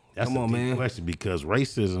know, that's come on, a deep man. question, because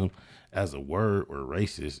racism as a word or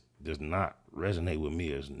racist does not resonate with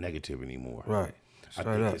me as negative anymore. Right. I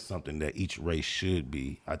think up. it's something that each race should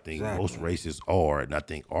be. I think Exactly. most races are, and I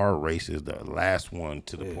think our race is the last one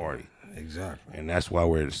to the party. Exactly. And that's why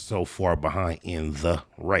we're so far behind in the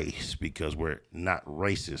race, because we're not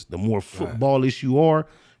racist. The more footballish you are,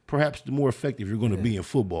 perhaps the more effective you're going to be in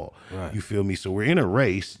football. Right. You feel me? So we're in a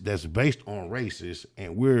race that's based on races,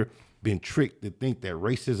 and we're been tricked to think that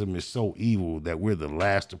racism is so evil that we're the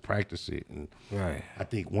last to practice it. And Right. I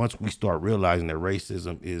think once we start realizing that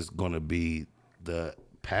racism is going to be the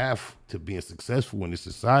path to being successful in this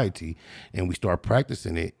society, and we start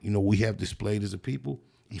practicing it, you know, we have displayed as a people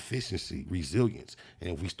efficiency, resilience.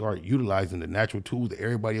 And if we start utilizing the natural tools that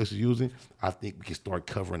everybody else is using, I think we can start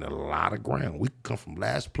covering a lot of ground. We can come from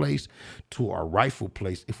last place to our rightful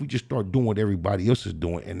place if we just start doing what everybody else is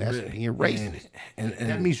doing, and that's being racist. And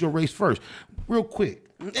that means your race first. Real quick.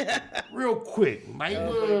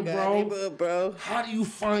 Neighborhood, bro. How do you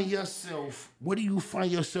find yourself? Where do you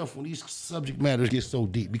find yourself when these subject matters get so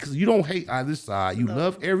deep? Because you don't hate either side. You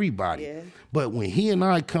love everybody. Yeah. But when he and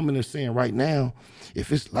I come in and saying right now,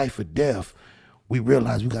 if it's life or death, we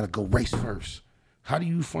realize we got to go race first. How do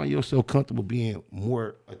you find yourself comfortable being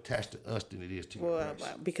more attached to us than it is to your race?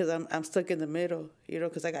 Because I'm stuck in the middle, you know,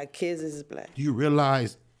 because I got kids as black. Do you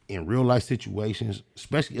realize in real life situations,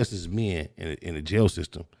 especially us as men in the jail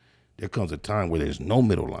system, there comes a time where there's no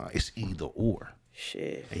middle line. It's either or.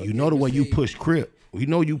 Shit. And you know the way you push Crip. You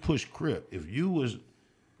know you push Crip. If you was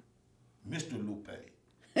Mr. Lupe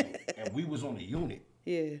and we was on the unit,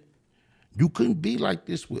 yeah, you couldn't be like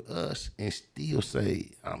this with us and still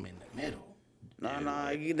say, I'm in the middle. No,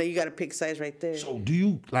 you got to pick sides right there. So do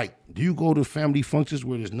you go to family functions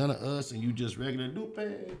where there's none of us and you just regular Lupe?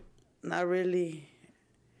 Not really.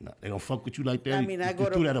 No, they don't fuck with you like that. I mean, I go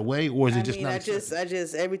threw that away, or is it just not? I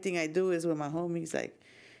just everything I do is with my homies. Like,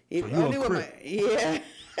 so only with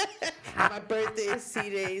my birthdays,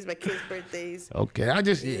 C-days, my kids' birthdays.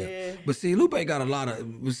 Okay, But see, Lupe got a lot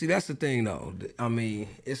of. But see, that's the thing, though. I mean,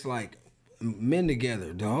 it's like men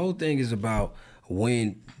together. The whole thing is about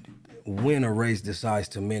when a race decides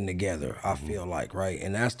to mend together. I feel like, right,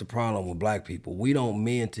 and that's the problem with black people. We don't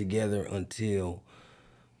mend together until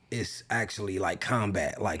it's actually like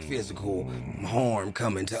combat, like physical harm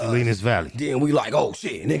coming to Salinas Valley. Then we like, oh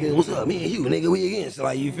shit, nigga, what's up? Me and you, nigga, we against.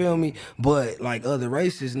 Like, you feel me? But like other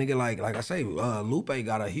races, nigga, like I say, Lupe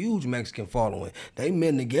got a huge Mexican following. They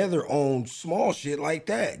men together on small shit like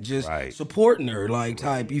that, just supporting her, like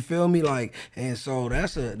type. You feel me? Like, and so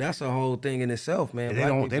that's a whole thing in itself, man.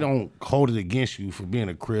 They don't hold it against you for being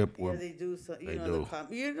a Crip. Yeah, they do. So, they do.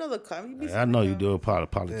 I know you do a part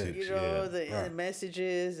of politics. You know the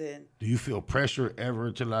messages. And do you feel pressure ever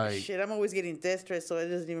to like? Shit, I'm always getting death threats, so it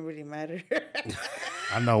doesn't even really matter.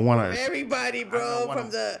 I know one of everybody, bro, from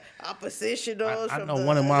the opposition. I know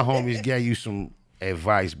one of my homies gave you some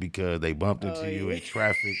advice because they bumped into you in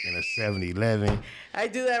traffic in a 7-Eleven. I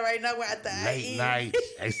do that right now. We're at the late night.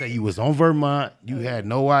 They say you was on Vermont. You had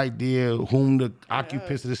no idea whom the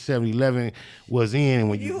occupants of the 7-Eleven was in. And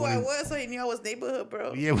when you knew who I was, so you knew I was neighborhood,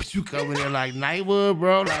 bro. Yeah, but you coming in like neighborhood,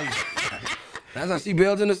 bro, like. That's how she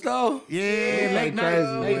built in the stove? Yeah, late night.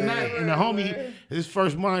 And the homie, his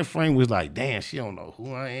first mind frame was like, damn, she don't know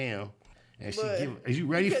who I am. And is you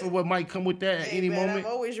ready for what might come with that at any moment? I'm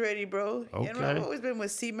always ready, bro. Okay. You know, I've always been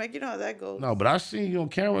with C-Mac. You know how that goes. No, but I seen you on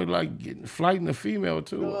camera like flighting a female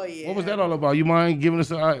too. Oh, yeah. What was that all about? You mind giving us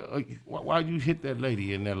why'd you hit that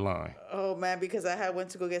lady in that line? Oh, man, because I went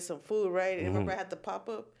to go get some food, right? And remember I had to pop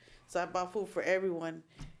up? So I bought food for everyone.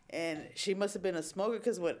 And she must have been a smoker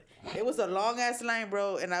because it was a long ass line,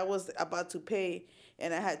 bro. And I was about to pay,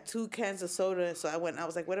 and I had 2 cans of soda. So I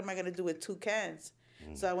was like, what am I gonna do with 2 cans?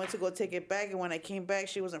 So I went to go take it back, and when I came back,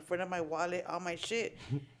 she was in front of my wallet, all my shit.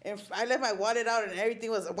 And I left my wallet out, and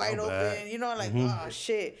everything was wide open. You know, like, oh,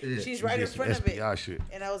 shit. Yeah. She's right in front of it. Shit.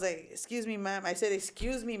 And I was like, excuse me, ma'am. I said,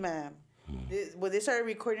 excuse me, ma'am. Well, they started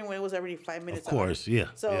recording when it was already 5 minutes. Of course, out. Yeah.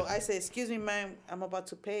 So I said, excuse me, ma'am. I'm about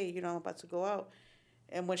to pay. You know, I'm about to go out.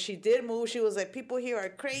 And when she did move, she was like, people here are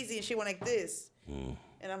crazy. And she went like this.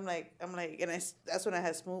 And I'm like, that's when I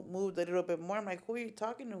had moved a little bit more. I'm like, who are you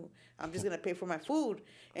talking to? I'm just going to pay for my food.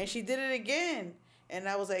 And she did it again. And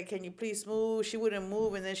I was like, can you please move? She wouldn't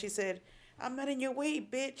move. And then she said, I'm not in your way,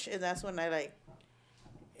 bitch. And that's when I like,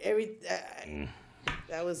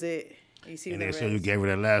 that was it. You see, and then so you gave her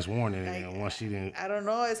that last warning, and once she didn't. I don't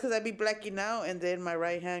know. It's because I be blacking out, and then my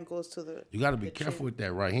right hand goes to the. You got to be careful with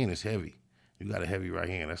that right hand. It's heavy. You got a heavy right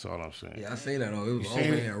hand. That's all I'm saying. Yeah, I seen that though. It was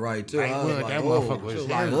overhand right too. I was like, that motherfucker was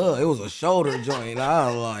like, it was a shoulder joint. I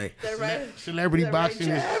was like, celebrity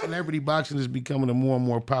boxing is becoming a more and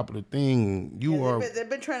more popular thing. They've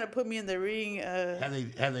been trying to put me in the ring.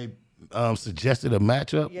 Have they suggested a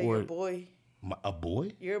matchup? Yeah, your boy. A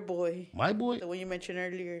boy? Your boy. My boy? The one you mentioned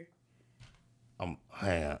earlier.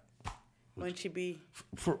 Munchie B.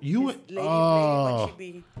 For you, Lady Munchie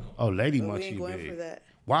B. Oh, Lady but Munchie B. We ain't going for that.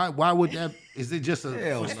 Why would that? Is it just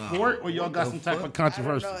a sport, or y'all got some type of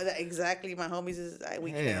controversy? I don't know exactly. My homies is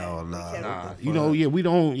we can't. Hell nah. You know, we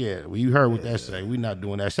don't. Yeah, well, you heard what that say. We not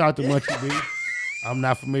doing that. Shout out to Munchie B. I'm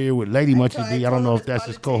not familiar with Lady Munchie B. I don't know if that's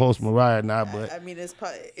his co-host Mariah or not, but I mean, it's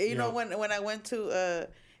you know when I went to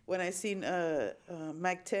when I seen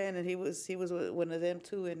Mac 10 and he was one of them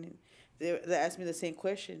too, and they asked me the same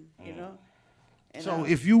question, you know. And so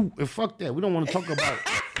if fuck that, we don't want to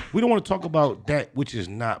talk about that which is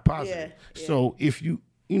not positive. Yeah. So if you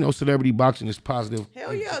celebrity boxing is positive.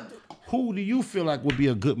 Hell yeah. Who do you feel like would be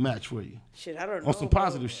a good match for you? Shit, I don't know. On some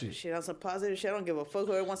positive shit. Shit, on some positive shit. I don't give a fuck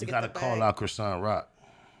whoever wants to get the bag. You gotta call out Krishan Rock.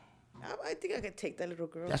 I think I could take that little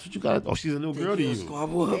girl. That's what you got. Oh, she's a little girl to you.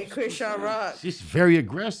 Hey, Krishan Rock. She's very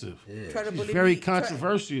aggressive. Yeah. She's very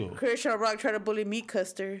controversial. Krishan Rock tried to bully Meat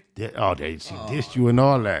Custer. She dissed you and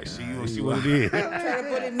all that. See what it is. Try to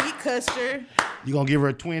bully Meat Custer. You gonna give her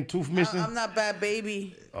a twin tooth missing? I'm not Bad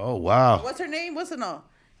Baby. Oh wow. What's her name? What's her name?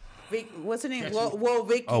 What's her name? Whoa,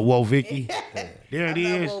 Vicky. Oh, Whoa, Vicky. There it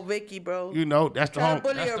is. Whoa, Vicky, bro. You know, that's the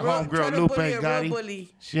homegirl, Lupe Gotti.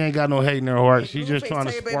 She ain't got no hate in her heart. She's just trying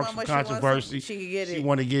to spark some controversy. She can get it. She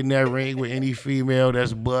want to get in that ring with any female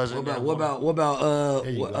that's buzzing. What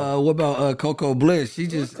about Coco Bliss? She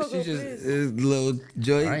just is little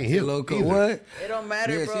joy. I ain't hip. What? It don't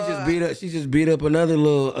matter, bro. She just beat up another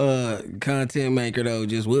little content maker though.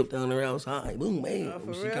 Just whipped down her outside. Boom, man.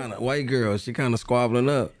 She kind of white girl. She kind of squabbling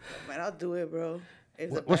up. Man, I'll do it, bro.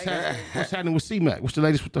 What's happening with C-Mac? What's the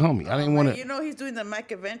latest with the homie? I didn't want to. You know he's doing the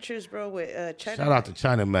Mac Adventures, bro, with China. Shout out to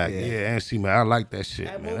China Mac, yeah, and C-Mac. I like that shit,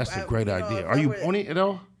 man. That's a great idea. Are you on it at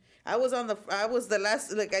all? I was the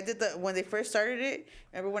last. Like I did when they first started it.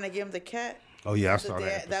 Remember when I gave him the cat? Oh yeah, I saw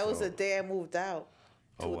that. That was the day I moved out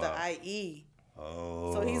to the IE.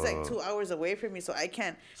 Oh. So he's like 2 hours away from me, so I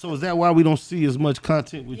can't. So is that why we don't see as much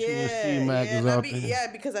content with you and C-Mac as out there? Yeah,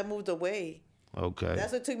 because I moved away. Okay.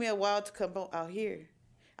 That's what took me a while to come out here.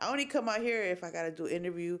 I only come out here if I gotta do an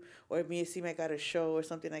interview or if me and C-Mac got a show or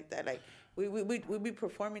something like that. Like we be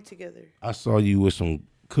performing together. I saw you with some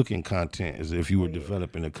cooking content as if you were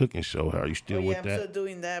developing a cooking show. Are you still with that? I'm still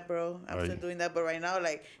doing that, bro. I'm still doing that, but right now,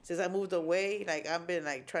 like since I moved away, like I've been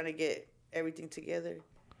like trying to get everything together.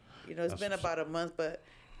 You know, it's been about a month, but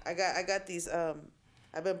I got these.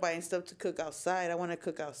 I've been buying stuff to cook outside. I want to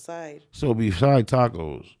cook outside. So besides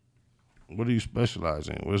tacos, what do you specialize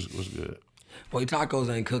in? What's good? Boy,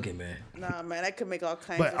 tacos ain't cooking, man. Nah, man, I can make all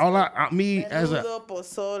kinds. But of all stuff.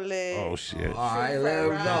 pozole. Oh shit. All right, let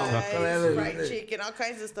me know. Fried chicken, all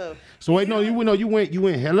kinds of stuff. So wait, you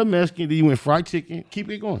went hella Mexican, then you went fried chicken.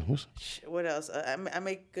 Keep it going. What else? I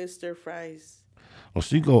make good stir fries. Oh,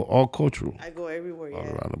 so you go all cultural. I go everywhere. All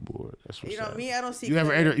around the board. That's what's up. Me, I don't see. You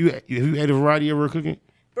ever ate you ate a variety of her cooking?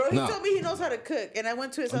 Bro, he told me he knows how to cook, and I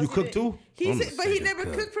went to his house. You cook too? He said, but he never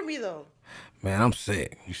cooked for me though. Man, I'm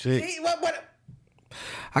sick. You sick? What?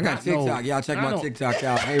 I got TikTok. Y'all check my TikTok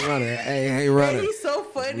out. Hey, runner. Hey, runner. He's so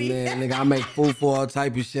funny. Man, nigga, I make food for all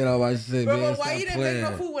type of shit on my shit, bro, man. But why you didn't make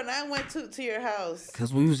no food when I went to your house?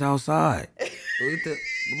 Because we was outside. What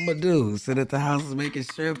I'm going to do? Sit at the house making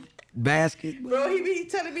shrimp basket? Bro, he be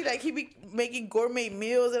telling me, like, he be making gourmet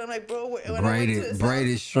meals, and I'm like, bro, when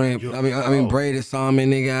braided shrimp. I mean, braided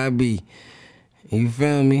salmon, nigga, I be... You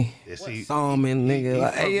feel me? Yeah, see, Salmon, nigga.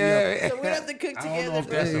 Like, yeah. So we have to cook I don't know together, if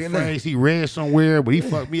that's bro. a phrase he read somewhere, but he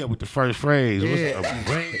fucked me up with the first phrase.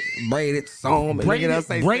 Braided salmon.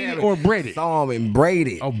 Braided or breaded? Salmon,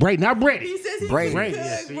 braided. Oh, braided, not breaded. He says he Braided.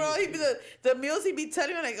 can cook, Yeah, bro. He be the meals he be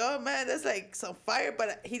telling me like, oh man, that's like some fire,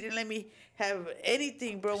 but he didn't let me have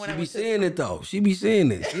anything, bro. When She I be was saying it though. She be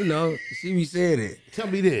saying it. You know, she be saying it. Tell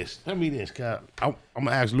me this, Kyle. I'm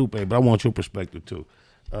gonna ask Lupe, but I want your perspective too.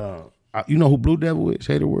 You know who Blue Devil is?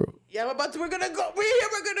 Hater World. Yeah, we're gonna go. We're here.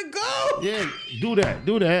 We're gonna go. Yeah,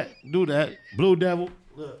 do that. Blue Devil.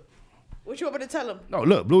 Look. What you want me to tell him? No,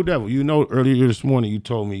 look, Blue Devil. You know, earlier this morning you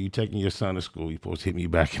told me you taking your son to school. You supposed to hit me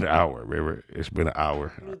back in an hour. Remember, it's been an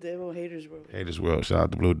hour. Blue Devil, Haters World. Haters World. Shout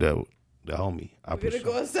out to Blue Devil, the homie. We're gonna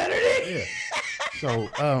go on Saturday. Yeah.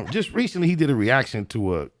 So just recently he did a reaction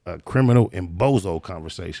to a criminal and bozo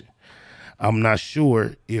conversation. I'm not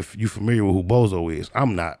sure if you're familiar with who bozo is.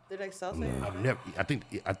 I'm not. They're like Southside. I've never.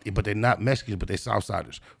 But they're not Mexicans, but they're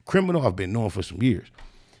Southsiders. Criminal, I've been knowing for some years.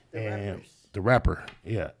 The rapper,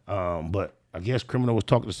 yeah. But I guess Criminal was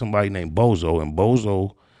talking to somebody named Bozo, and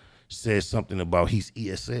Bozo said something about he's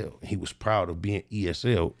ESL. He was proud of being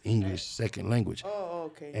ESL, English second language.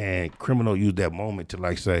 Oh, okay. And Criminal used that moment to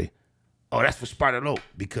like say, "Oh, that's for Spider Lope,"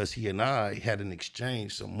 because he and I had an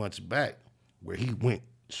exchange some months back where he went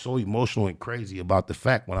so emotional and crazy about the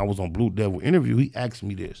fact when I was on Blue Devil interview, he asked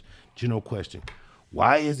me this general question: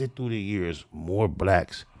 why is it through the years more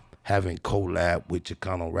blacks having collab with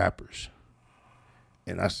Chicano rappers?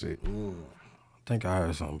 And I said, I think I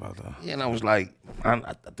heard something about that. yeah, and I was like,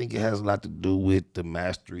 I think it has a lot to do with the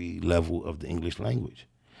mastery level of the English language.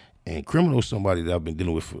 And Criminal is somebody that I've been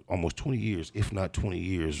dealing with for almost 20 years, if not 20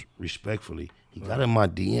 years, respectfully. He got in my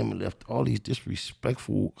DM and left all these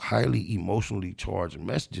disrespectful, highly emotionally charged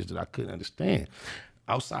messages that I couldn't understand.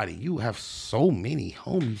 Outside of you, have so many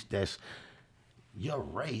homies that's your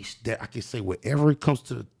race that I can say whatever comes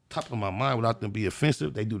to the top of my mind without them being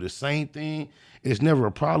offensive. They do the same thing. It's never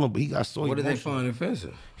a problem, but he got so What did emotional. they find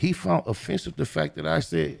offensive? He found offensive the fact that I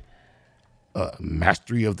said,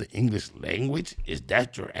 mastery of the English language? Is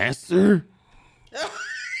that your answer?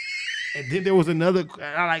 And then there was another.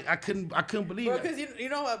 I couldn't believe Bro, it. because you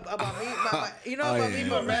know about me, about me,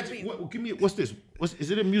 but rapping. Give me what's this? Is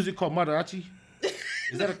it a music called mariachi?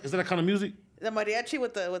 Is that a kind of music? The mariachi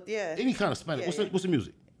with yeah. Any kind of Spanish. Yeah, What's the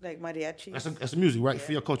music? Like mariachi. That's a music, right?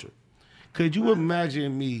 For your culture. Could you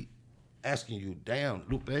imagine me asking you, damn,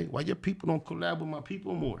 Lupe, why your people don't collab with my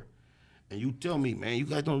people more? And you tell me, man, you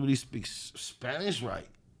guys don't really speak Spanish right.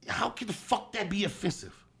 How can the fuck that be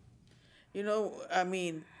offensive? You know, I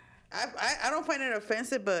mean, I don't find it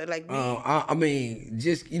offensive, but like me. I mean,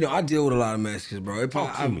 just, I deal with a lot of Mexicans, bro.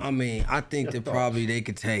 Talk to me. I mean, I think that probably they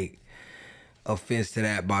could take offense to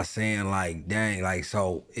that by saying like, dang, like,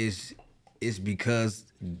 so it's because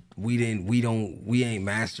we ain't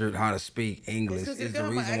mastered how to speak English. It's the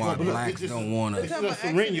reason why blacks don't want to. This is a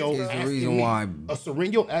Sereno. It's the reason why a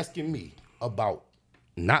Sereno asking me about,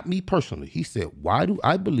 not me personally. He said, why do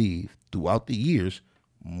I believe throughout the years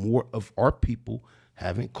more of our people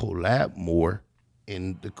haven't collabed more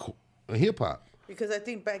in the hip hop? Because I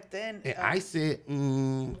think back then. And I said,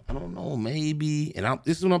 I don't know, maybe. And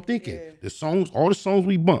this is what I'm thinking. Yeah. All the songs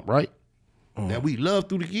we bump, right? That we love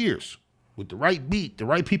through the years. With the right beat, the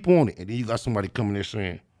right people on it. And then you got somebody coming there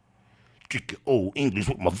saying, "Trick your old English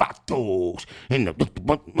with my vatos." And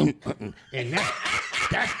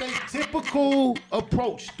that's the typical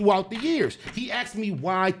approach throughout the years. He asked me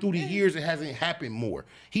why through the years it hasn't happened more.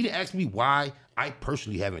 He didn't ask me why I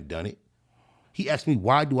personally haven't done it. He asked me,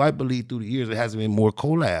 why do I believe through the years there hasn't been more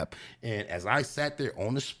collab? And as I sat there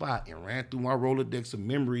on the spot and ran through my Rolodex of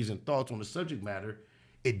memories and thoughts on the subject matter,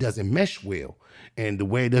 it doesn't mesh well. And the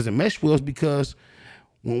way it doesn't mesh well is because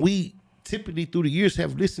when we typically through the years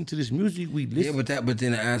have listened to this music, we listen. Yeah, but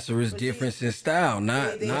then the answer is difference in style,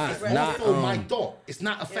 not. My thought. It's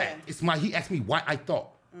not a fact. It's he asked me why I thought.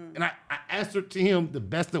 And I answered to him the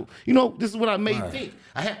best of, this is what I may think.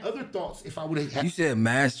 I had other thoughts if I would have had. You said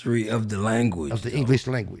mastery of the language. Of the English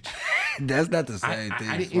language. That's not the same thing.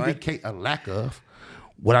 I didn't indicate a lack of.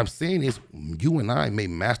 What I'm saying is you and I may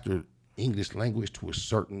master English language to a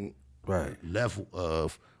certain level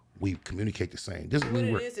of we communicate the same. Doesn't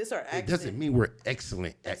mean it doesn't mean we're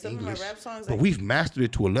excellent at English, rap songs, but we've mastered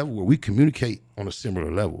it to a level where we communicate on a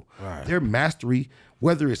similar level. Right. Their mastery,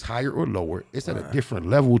 whether it's higher or lower, it's at a different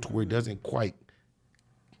level to where it doesn't quite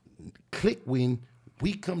click when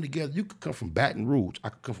we come together. You could come from Baton Rouge, I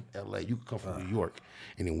could come from LA, you could come from New York,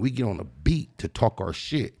 and then we get on a beat to talk our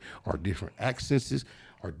shit, our different accents,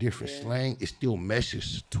 our different slang, it still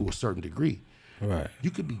meshes to a certain degree. Right.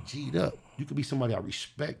 You could be G'd up. You could be somebody I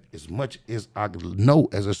respect as much as I know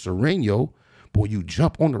as a Sereno, but when you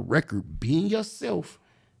jump on the record being yourself,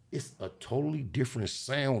 it's a totally different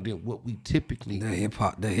sound than what we typically.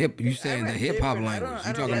 You saying the hip hop language?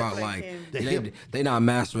 You talking about like they not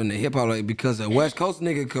mastering the hip hop like because a West Coast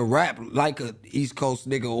nigga could rap like a East Coast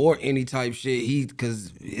nigga or any type shit.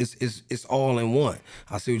 Because it's all in one.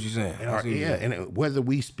 I see what you're saying. And whether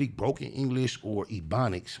we speak broken English or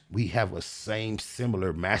Ebonics, we have a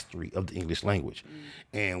similar mastery of the English language.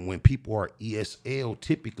 And when people are ESL,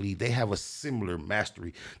 typically they have a similar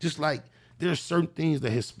mastery, just like. There are certain things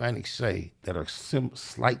that Hispanics say that are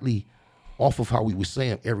slightly off of how we would say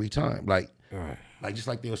them every time. Like just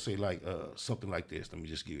like they'll say like something like this. Let me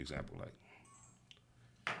just give you an example.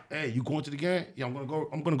 Like, hey, you going to the game? Yeah, I'm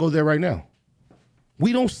gonna go there right now.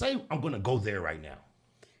 We don't say I'm gonna go there right now.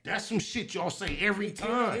 That's some shit y'all say every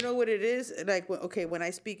time. You know what it is? Like, when I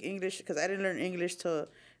speak English, because I didn't learn English till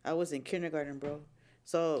I was in kindergarten, bro.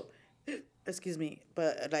 So, excuse me.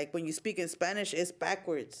 But like when you speak in Spanish, it's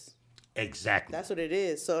backwards. Exactly. That's what it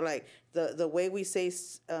is. So like the way we say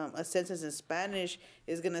a sentence in Spanish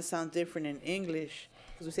is gonna sound different in English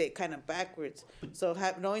because we say it kind of backwards. So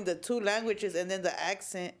knowing the two languages and then the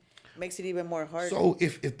accent makes it even more hard. So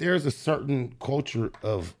if there's a certain culture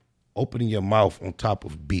of opening your mouth on top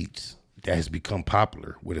of beats that has become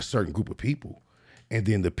popular with a certain group of people, and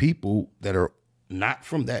then the people that are not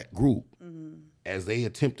from that group, as they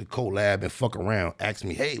attempt to collab and fuck around, ask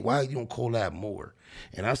me, hey, why you don't collab more?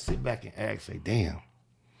 And I sit back and ask, say, damn,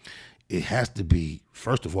 it has to be,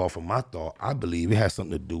 first of all, from my thought, I believe it has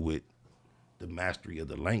something to do with the mastery of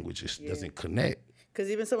the language. It doesn't connect. Because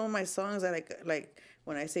even some of my songs, I like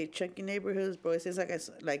when I say chunky neighborhoods, bro, it seems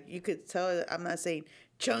like you could tell that I'm not saying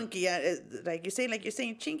chunky. Like you're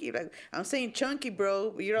saying chinky. Like I'm saying chunky,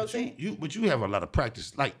 bro. You know what I'm saying? But you have a lot of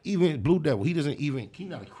practice. Like even Blue Devil, he's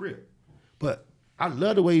not a Crip. But I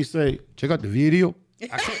love the way you say, check out the video.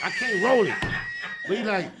 I can't roll it. But he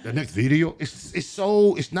like, the next video,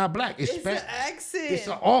 it's not black. It's an accent.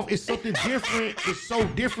 It's something different. It's so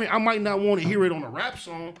different. I might not want to hear it on a rap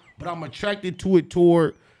song, but I'm attracted to it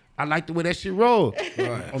toward, I like the way that shit roll. Right.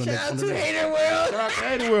 Shout out to Hater World. Shout out to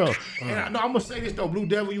Hater World. And I'm going to say this though, Blue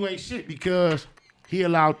Devil, you ain't shit because he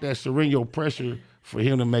allowed that Sereno pressure for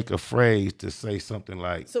him to make a phrase to say something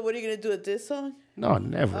like. So what are you going to do with this song? No,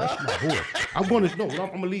 never. That's my boy. I'm going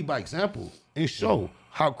to lead by example and show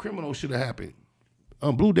how criminal should have happened.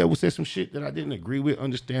 Blue Devil said some shit that I didn't agree with,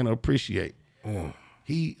 understand, or appreciate.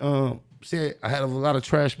 He said I had a lot of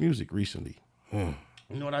trash music recently. You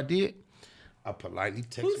know what I did? I politely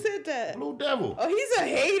texted. Who said that? Blue Devil. Oh, he's a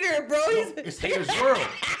hater, bro. It's Hater's World.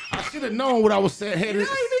 I should have known what I was saying. You know, he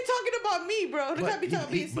been talking about me, bro.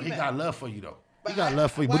 But he got love for you, though. He got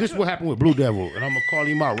love for you. But this is what happened with Blue Devil, and I'm going to call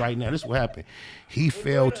him out right now. This is what happened. He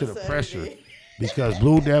fell to the pressure because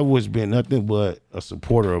Blue Devil has been nothing but a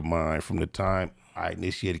supporter of mine from the time I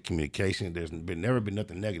initiated communication. There's never been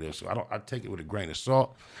nothing negative, so I take it with a grain of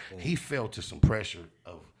salt. He fell to some pressure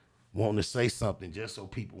of wanting to say something just so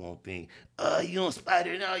people won't think, you on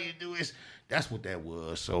Spider and all you do is. That's what that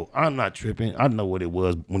was. So I'm not tripping. I know what it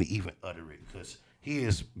was when he even uttered it because he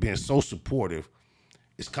has been so supportive.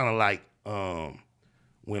 It's kind of like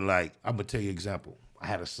when, like, I'm going to tell you an example. I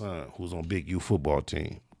had a son who was on Big U football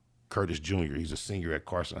team. Curtis Jr., he's a senior at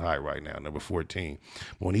Carson High right now, number 14.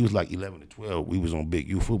 When he was like 11 to 12, we was on Big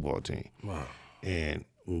U football team. Wow. And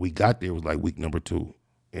when we got there, it was like week number 2.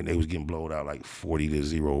 And they was getting blowed out like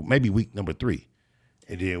 40-0, maybe week number 3.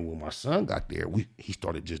 And then when my son got there, he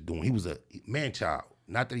started just doing, he was a man-child.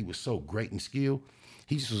 Not that he was so great in skill.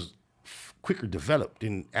 He just was quicker developed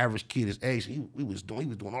than average kid his age. He was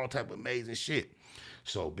doing all type of amazing shit.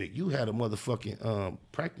 So Big U had a motherfucking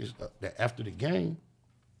practice that after the game,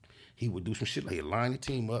 he would do some shit like he'd line the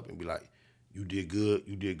team up and be like, you did good,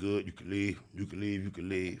 you can leave.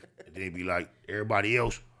 And then be like, everybody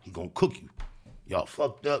else, he gonna cook you. Y'all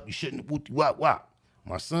fucked up, you shouldn't have whoop.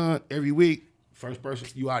 My son, every week, first person,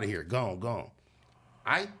 you out of here, gone.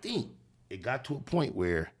 I think it got to a point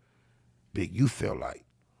where Big U felt like,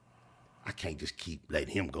 I can't just keep letting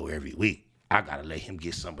him go every week. I gotta let him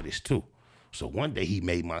get some of this too. So one day he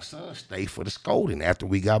made my son stay for the scolding after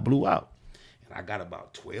we got blew out. I got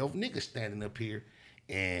about 12 niggas standing up here,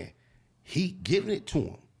 and he giving it to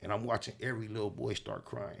him. And I'm watching every little boy start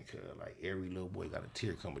crying, cause like every little boy got a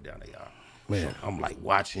tear coming down their eye. Man, so I'm like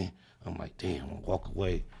watching. I'm like, damn, I walk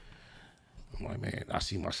away. I'm like, man, I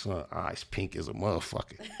see my son eyes pink as a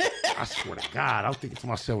motherfucker. I swear to God, I was thinking to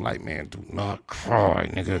myself, like, man, do not cry,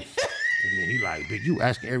 nigga. And then he like, Big, you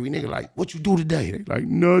asking every nigga, like, what you do today? They like,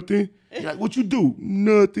 nothing. He like, what you do?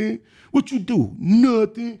 Nothing. What you do?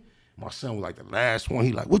 Nothing. My son was like the last one.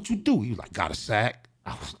 He like, what you do? He was like, got a sack.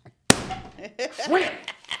 I was like, Flip.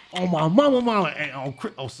 On my mama, and on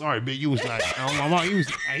Crips. Oh, sorry, bitch. You was like, on my mama. He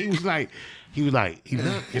was like,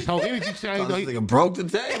 his whole energy changed. This nigga broke the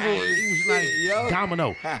table. He was like, yo.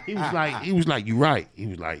 Domino. He was like, you right.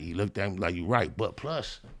 He looked at me like, you right. But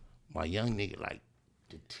plus, my young nigga, like,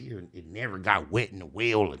 the tear, it never got wet in the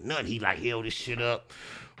well or nothing. He like held this shit up.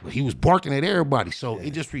 But he was barking at everybody. So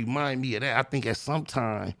it just reminded me of that. I think at some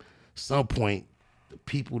point, the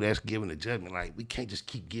people that's giving the judgment, like, we can't just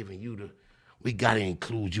keep giving you we got to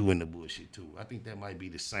include you in the bullshit, too. I think that might be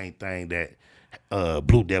the same thing that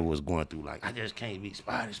Blue Devil was going through. Like, I just can't be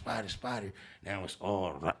Spider. Now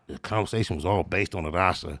the conversation was all based on the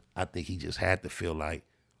Rasa. I think he just had to feel like,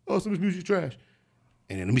 oh, some of this music's trash.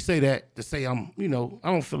 And then let me say that to say I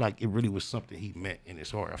don't feel like it really was something he meant in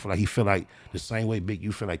his heart. I feel like he feel like the same way Big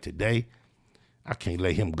you feel like today, I can't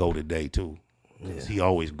let him go today, too. Because he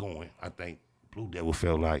always going. I think Blue Devil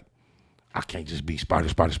felt like, I can't just be Spider.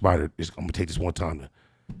 I'm going to take this one time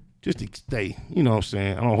to stay. You know what I'm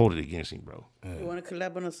saying? I don't hold it against him, bro. You want to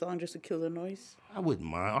collab on a song just to kill the noise? I wouldn't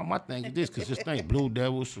mind. My thing is this, because just think Blue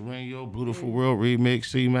Devil, Sereno, Beautiful World Remix,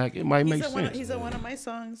 C-Mac, it might make sense. He's on one of my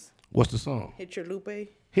songs. What's the song? Hit Your Lupe.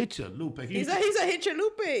 Hit Your Lupe. He's a Hit Your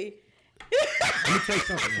Lupe. Let me tell you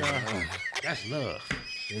something, y'all. That's love.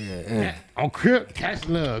 Yeah. On Crips, that's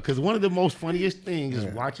love. Because one of the most funniest things is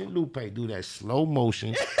watching Lupe do that slow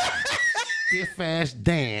motion, stiff ass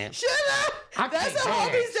dance. Shut up. That's a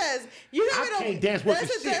homie's dance. I can't dance with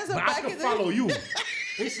the shit, but I can follow you.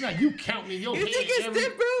 It's like you count me in your head. You think it's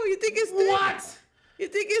stiff, bro? You think it's stiff? What? You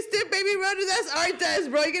think it's stiff, baby brother? That's our dance,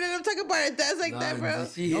 bro. You gonna talk about a dance like that, bro?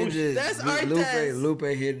 That's our dance. Lupe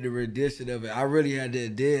hit the rendition of it. I really had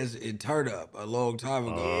that dance in Turn Up a long time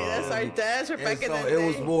ago. Yeah, that's our dance for back in the day. It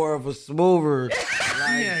was more of a smoother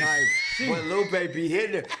type. When Lupe be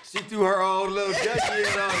hitting her, she threw her own little junkie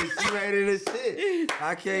in on it. She made it a shit.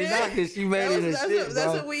 I can't knock it. She made it a shit, bro.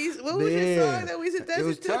 That's what we used. What was your song that we used to dance to? It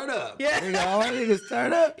was Turn Up. Yeah. Nigga, all niggas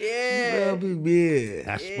Turn Up. Yeah.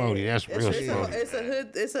 That's funny. That's real funny.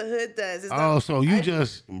 It's a hood dance. So you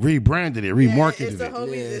just rebranded it, remarketed it's a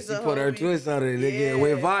homie. She put her twist on it. Nigga, it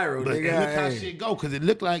went viral. But nigga, look how shit go, because it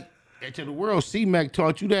looked like to the world, C-Mac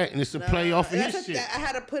taught you that, and it's a play off of his shit. I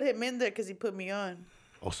had to put him in there because he put me on.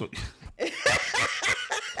 Oh, so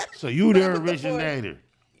you the originator.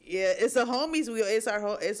 Yeah, it's a homies. It's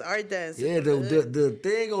our dance. Yeah, the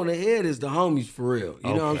thing on the head is the homies for real.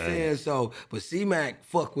 You know what I'm saying? So, but C-Mac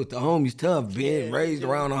fuck with the homies tough, being raised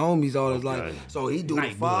around the homies all his life. So he do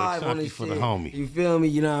the 5 on his for shit. The homie. You feel me?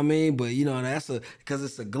 You know what I mean? But you know because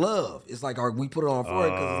it's a glove. It's like we put it on for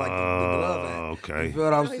it because it's like the glove act. Okay. You feel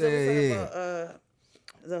what I'm saying? Yeah. About,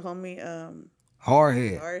 the homie.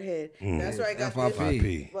 Hardhead. That's where I got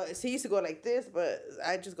FIP. But he used to go like this, but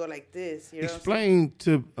I just go like this. You know Explain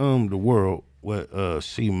to the world what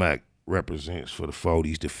C-Mac represents for the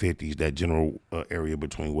 40s, the 50s, that general area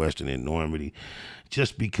between Western and Normandy.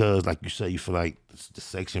 Just because, like you say, you feel like the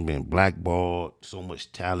section been blackballed, so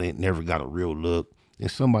much talent, never got a real look. And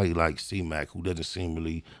somebody like C-Mac, who doesn't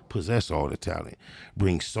seemingly possess all the talent,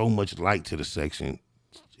 brings so much light to the section.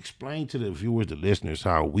 Explain to the viewers, the listeners,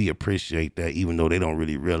 how we appreciate that, even though they don't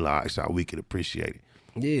really realize how we could appreciate it.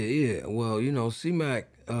 Yeah. Well, C-Mac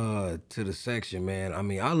to the section, man. I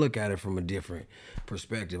mean, I look at it from a different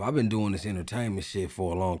perspective. I've been doing this entertainment shit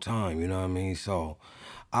for a long time, you know what I mean? So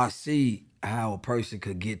I see how a person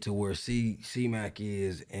could get to where C-Mac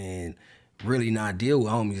is and really not deal with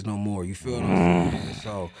homies no more. You feel what I'm saying?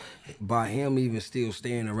 So by him even still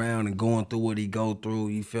staying around and going through what he go through,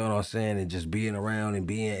 you feel what I'm saying, and just being around and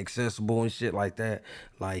being accessible and shit like that,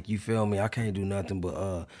 like, you feel me? I can't do nothing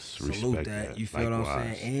but salute that. You feel what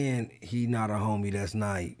I'm saying? And he not a homie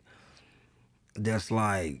that's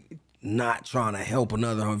like not trying to help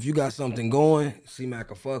another homie. If you got something going, C-Mac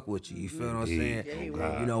will fuck with you. You feel what I'm saying?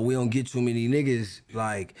 Yeah, we don't get too many niggas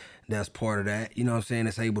like that's part of that. You know what I'm saying?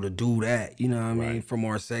 That's able to do that. You know what I mean? From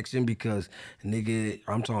our section, because nigga,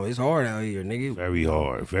 I'm talking, it's hard out here, nigga. Very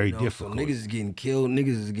hard, very difficult. So niggas is getting killed. Niggas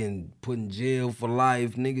is getting put in jail for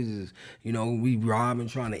life. Niggas is, we robbing,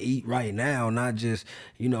 trying to eat right now, not just,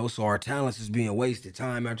 so our talents is being wasted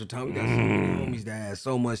time after time. We got so many homies that have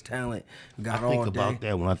so much talent. I think about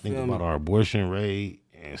that when I think about our abortion rate,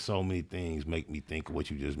 and so many things make me think of what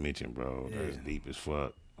you just mentioned, bro. That's deep as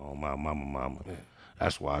fuck. On my mama. Yeah.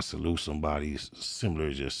 That's why I salute somebody similar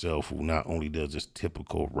as yourself who not only does this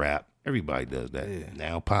typical rap, everybody does that. Yeah.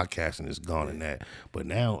 Now podcasting is gone in that. But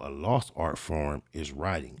now a lost art form is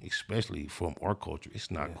writing, especially from our culture. It's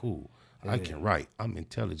not cool. I can write. I'm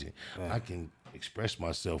intelligent. I can express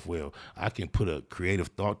myself well. I can put a creative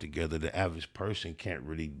thought together the average person can't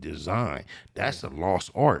really design. That's a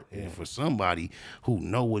lost art. And for somebody who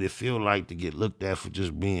know what it feel like to get looked at for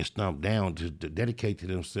just being stumped down, to dedicate to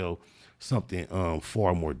themselves something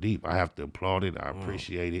far more deep, I have to applaud it. I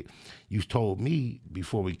appreciate it. You told me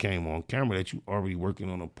before we came on camera that you already working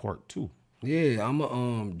on a part 2. Yeah, I'm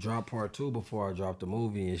gonna drop part 2 before I drop the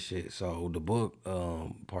movie and shit. So the book,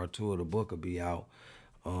 part 2 of the book will be out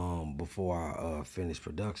before I finish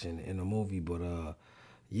production in the movie. But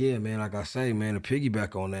yeah, man, like I say, man, to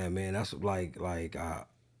piggyback on that, man, that's like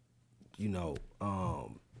you know,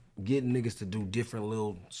 getting niggas to do different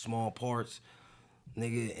little small parts,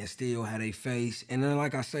 nigga, and still have they face. And then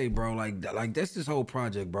like I say, bro, like that's this whole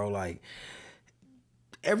project, bro. Like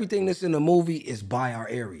everything that's in the movie is by our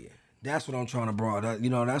area. That's what I'm trying to broad. You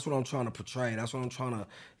know, that's what I'm trying to portray. That's what I'm trying to,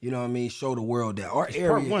 you know what I mean, show the world that our area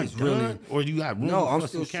part 1 is done? Really. Or you got room no, for I'm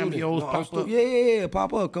some still cameos shooting. pop up? Yeah,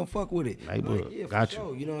 pop up. Come fuck with it. Like, Yeah, got for you.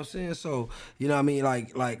 sure. You know what I'm saying? So, you know what I mean?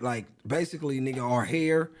 Like basically, nigga, our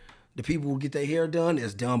hair. The people who get their hair done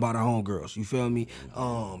is done by the homegirls. You feel me?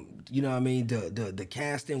 You know what I mean? The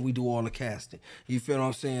casting, we do all the casting. You feel what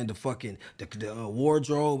I'm saying? The fucking the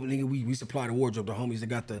wardrobe, nigga, we supply the wardrobe. The homies that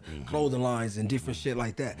got the clothing lines and different shit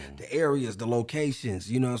like that. The areas, the locations,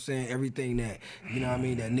 you know what I'm saying? Everything that, you know what I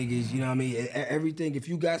mean, that niggas, you know what I mean? Everything, if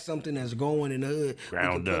you got something that's going in the hood,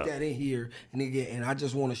 Ground we can up. put that in here, nigga. And I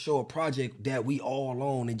just want to show a project that we all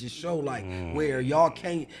own and just show like where y'all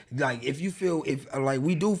can't, like if you feel, if like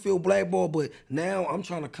we do feel blackball, but now I'm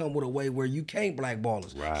trying to come with a way where you can't blackball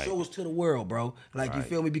us. Right. Show us to the world, bro. Like you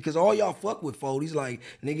feel me? Because all y'all fuck with Fody's, like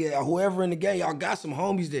nigga, whoever in the game, y'all got some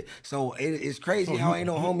homies that. So it's crazy how ain't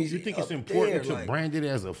no homies. You think it's up important there, to like, brand it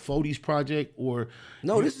as a Fody's project or?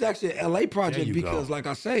 No, this is actually an LA project because, go. like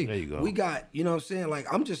I say, There you go. we got, you know what I'm saying?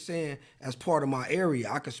 Like, I'm just saying, as part of my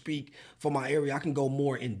area, I can speak for my area. I can go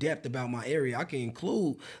more in depth about my area. I can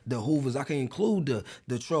include the Hoovers. I can include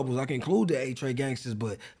the Troubles. I can include the A-Tray Gangsters,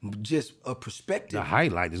 but just a perspective. The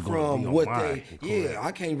highlight is going to be from on what mine. they,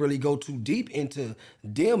 I can't really go too deep into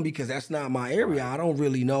them because that's not my area. I don't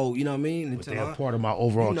really know, you know what I mean? But they're part of my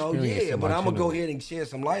overall experience. Yeah, but I'm going to go ahead and shed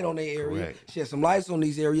some light on their area. Correct. Shed some lights on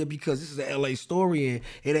these areas because this is an LA story and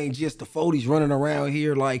it ain't just the Fody's running around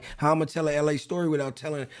here like how I'm going to tell an LA story without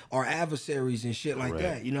telling our adversaries and shit like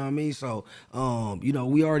that. You know what I mean? So, you know,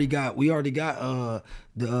 we already got the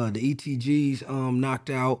ETGs knocked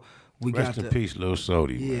out. We Rest got in peace, Lil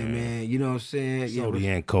Sody. Yeah, man. You know what I'm saying? Sody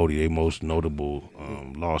and Cody, they most notable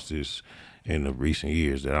losses in the recent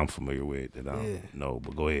years that I'm familiar with, that I know.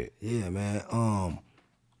 But go ahead. Yeah, man.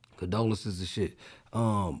 Condolences and shit.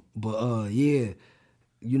 Yeah.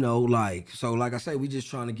 You know, like, so like I say, we just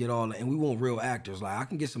trying to get all, and we want real actors. Like, I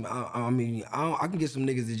can get some, I can get some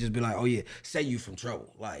niggas that just be like, oh yeah, say you from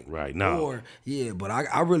Trouble. Like, right now. Or, yeah, but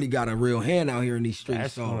I really got a real hand out here in these streets.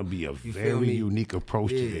 That's so, going to be a very unique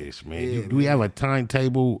approach to this, man. Yeah, do we have a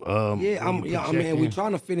timetable? We're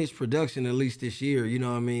trying to finish production at least this year, you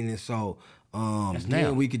know what I mean? And so,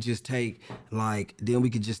 then we could just take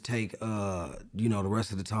you know, the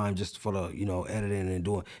rest of the time just for the, you know, editing and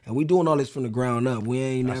doing, and we doing all this from the ground up. We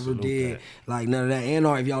ain't never did like none of that. And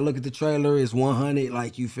if y'all look at the trailer, it's 100.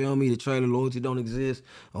 Like, you feel me? The trailer Loyalty Don't Exist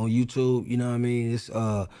on YouTube. You know what I mean? It's is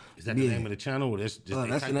that the name of the channel? Or that's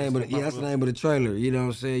the name of that's the name of the trailer. You know what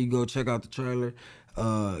I'm saying? You go check out the trailer.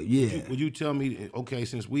 Would you tell me? Okay,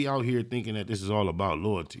 since we out here thinking that this is all about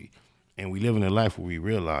loyalty, and we live in a life where we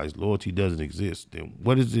realize loyalty doesn't exist, then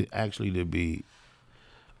what is it actually to be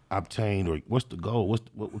obtained, or what's the goal? What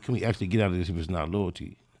can we actually get out of this if it's not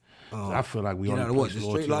loyalty? I feel like we only place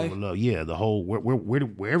loyalty over love. Yeah, the whole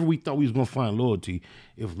wherever we thought we was gonna find loyalty,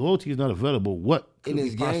 if loyalty is not available, what could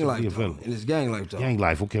be possibly available? In this gang life, though. Gang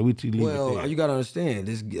life. Okay, we leave it there. Well, you gotta understand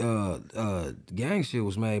this. Gang shit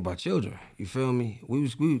was made by children. You feel me? We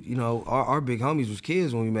you know, our big homies was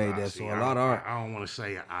kids when we made that. So a lot of our. I don't want to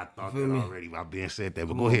say I thought that already by being said that,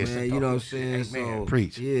 but go ahead. Man, you know what I'm saying? Hey, man, so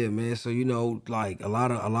preach. Yeah, man. So you know, like a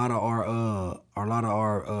lot of our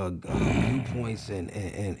viewpoints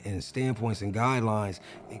and standpoints and guidelines,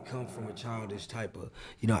 it come from a childish type of,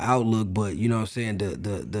 you know, outlook. But you know what I'm saying?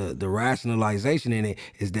 The rationalization in it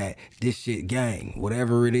is that this shit gang,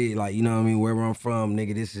 whatever it is, like, you know what I mean, wherever I'm from,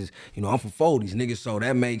 nigga, this is, you know, I'm from Fody's, nigga, so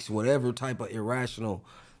that makes whatever type of irrational,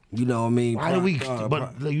 you know what I mean. Why do we?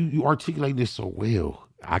 But you articulate this so well.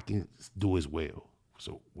 I can do as well.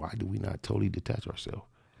 So why do we not totally detach ourselves,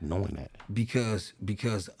 knowing that? Because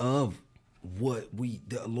of what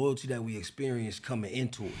the loyalty that we experience coming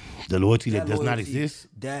into it. The loyalty that does not exist.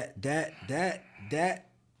 That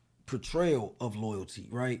portrayal of loyalty,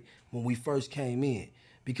 right? When we first came in,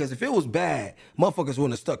 Because if it was bad, motherfuckers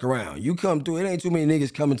wouldn't have stuck around. You come through, it ain't too many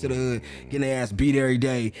niggas coming to the hood, getting their ass beat every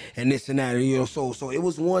day, and this and that, you know. So it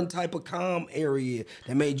was one type of calm area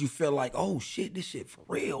that made you feel like, oh shit, this shit for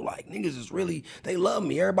real. Like niggas is really, they love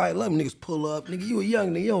me. Everybody love me. Niggas pull up. Nigga, you a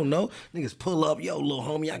young nigga, you don't know. Niggas pull up, yo, little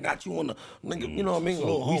homie, I got you on the, nigga, you know what I mean? So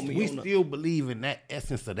little homie. We still believe in that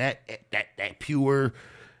essence of that pure,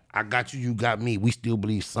 I got you, you got me. We still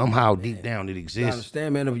believe somehow deep down it exists.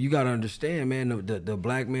 You gotta understand, man. The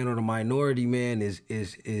black man or the minority man is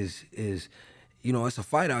you know, it's a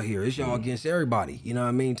fight out here. It's y'all against everybody. You know what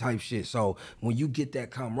I mean? Type shit. So when you get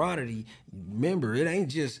that camaraderie, remember, it ain't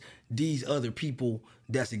just these other people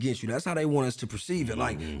that's against you. That's how they want us to perceive it.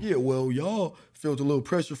 Like, yeah, well, y'all felt a little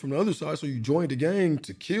pressure from the other side, so you joined the gang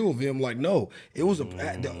to kill them. Like, no, it was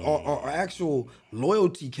our actual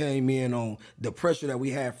loyalty came in on the pressure that we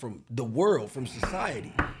had from the world, from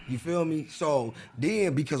society. You feel me? So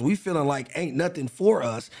then, because we feeling like ain't nothing for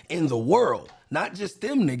us in the world, not just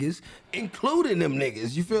them niggas, including them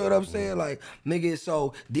niggas. You feel what I'm saying? Like, niggas,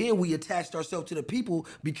 so then we attached ourselves to the people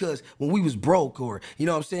because when we was broke or, you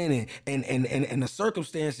know what I'm saying, and the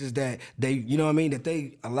circumstances that they, you know what I mean, that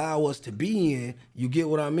they allow us to be in, you get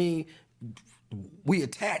what I mean? We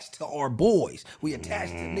attached to our boys. We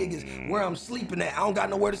attached to niggas where I'm sleeping at. I don't got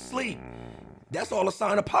nowhere to sleep. That's all a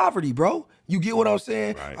sign of poverty, bro. You get what I'm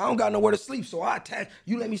saying? Right. I don't got nowhere to sleep, so I attach.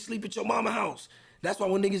 You let me sleep at your mama's house. That's why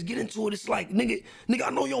when niggas get into it, it's like, nigga, I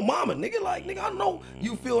know your mama, nigga, like, nigga, I know.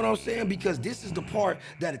 You feel what I'm saying? Because this is the part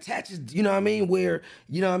that attaches, you know what I mean, where,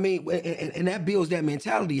 you know what I mean, and that builds that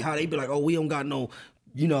mentality, how they be like, oh, we don't got no,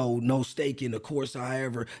 you know, no stake in the course,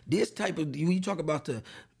 however. This type of, when you talk about the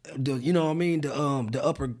you know what I mean, the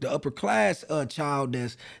upper class child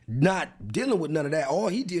that's not dealing with none of that. All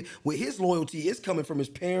he did with his loyalty is coming from his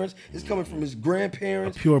parents, it's coming from his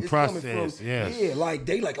grandparents. A pure process, yes. Yeah, like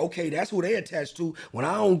they like, okay, that's who they attached to. When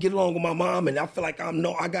I don't get along with my mom and I feel like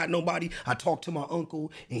I got nobody, I talk to my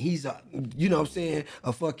uncle and he's a, you know what I'm saying,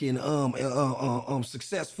 a fucking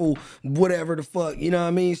successful whatever the fuck, you know what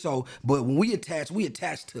I mean? So, but when we attach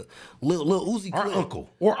to Lil Uzi our uncle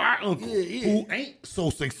who ain't so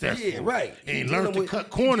successful. Yeah, right. And learn to cut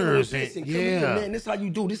corners. And man, this is how you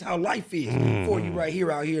do. This is how life is for you right here,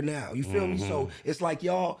 out here now. You feel me? So it's like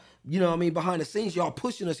y'all, you know what I mean, behind the scenes, y'all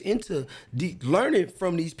pushing us into learning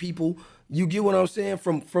from these people. You get what I'm saying?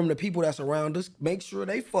 From the people that's around us, make sure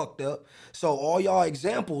they fucked up. So all y'all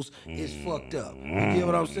examples is fucked up. You get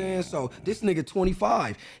what I'm saying? So this nigga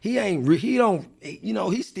 25, he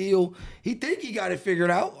think he got it figured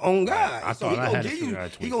out on God. So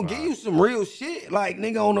he gonna give you some real shit, like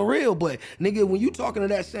nigga on the real. But nigga, when you talking to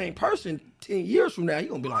that same person 10 years from now, he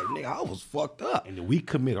gonna be like, nigga, I was fucked up. And we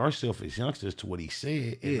commit ourselves as youngsters to what he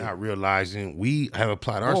said and not realizing we have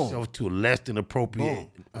applied ourselves to less than appropriate.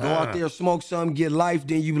 Go out there, smoke something, get life,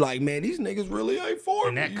 then you be like, man, these niggas really ain't for me.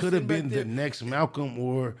 And that could have been the next Malcolm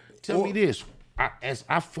or tell me this. As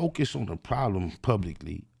I focus on the problem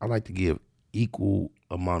publicly, I like to give equal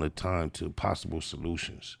amount of time to possible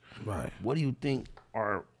solutions. Right. What do you think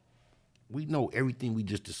are... We know everything we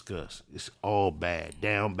just discussed. It's all bad,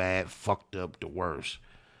 down bad, fucked up, the worst.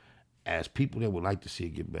 As people that would like to see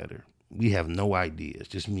it get better, we have no idea. It's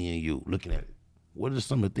just me and you looking at it. What are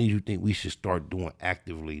some of the things you think we should start doing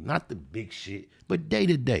actively? Not the big shit, but day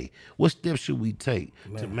to day. What steps should we take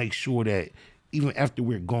to make sure that even after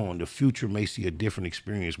we're gone, the future may see a different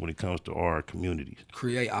experience when it comes to our communities?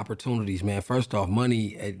 Create opportunities, man. First off,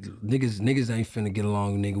 money, niggas ain't finna get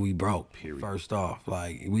along, nigga, we broke. Period. First off,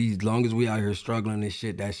 like, as long as we out here struggling this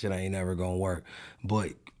shit, that shit ain't never gonna work.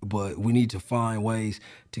 But we need to find ways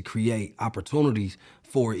to create opportunities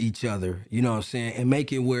for each other, you know what I'm saying, and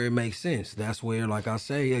make it where it makes sense. That's where, like I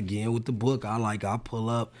say, again, with the book, I pull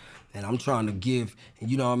up and I'm trying to give,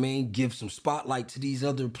 you know what I mean, give some spotlight to these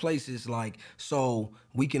other places, like, so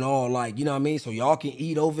we can all, like, you know what I mean, so y'all can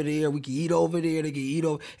eat over there, we can eat over there, they can eat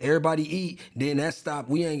over, everybody eat, then that stop,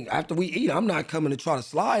 after we eat, I'm not coming to try to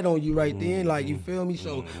slide on you right then, like, you feel me,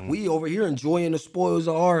 so we over here enjoying the spoils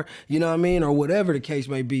of our, you know what I mean, or whatever the case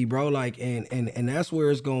may be, bro, like, and that's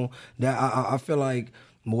where it's going, that I feel like,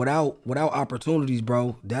 without opportunities,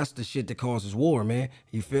 bro, that's the shit that causes war, man.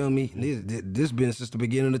 You feel me? This been since the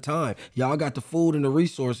beginning of time. Y'all got the food and the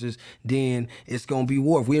resources, then it's gonna be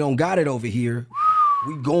war. If we don't got it over here,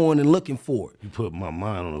 we going and looking for it. You put my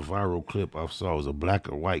mind on a viral clip I saw. It was a black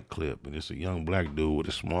or white clip, and it's a young black dude with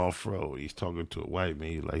a small fro. He's talking to a white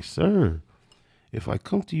man. He's like, sir, if I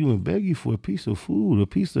come to you and beg you for a piece of food, a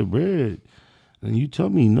piece of bread, and you tell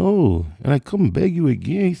me no, and I come and beg you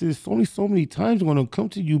again. He says, only so many times I'm going to come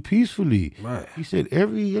to you peacefully. Right. He said,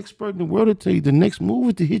 every expert in the world will tell you the next move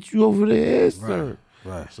is to hit you over the head, sir.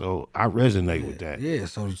 Right. So I resonate with that. Yeah.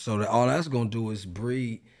 So all that's gonna do is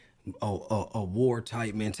breed a war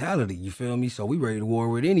type mentality. You feel me? So we ready to war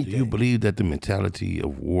with anything. Do you believe that the mentality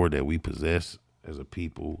of war that we possess as a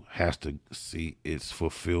people has to see its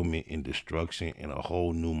fulfillment in destruction, and a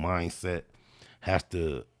whole new mindset has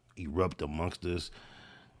to erupt amongst us?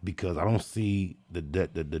 Because I don't see the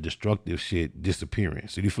destructive shit disappearing.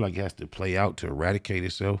 So do you feel like it has to play out to eradicate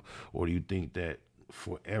itself, or do you think that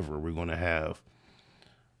forever we're gonna have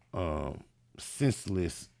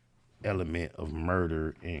senseless element of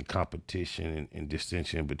murder and competition and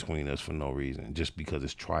dissension between us for no reason, just because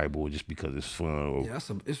it's tribal, just because it's fun? Or... Yeah,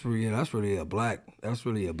 that's really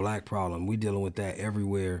a black problem. We dealing with that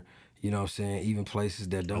everywhere. You know what I'm saying? Even places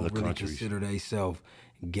that don't really consider themselves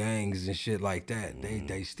gangs and shit like that,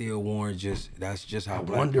 they still warn. That's just how. I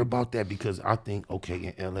wonder about that, because I think,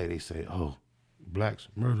 okay, in LA they say, oh, blacks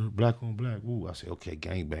murder, black on black. Woo. I say, okay,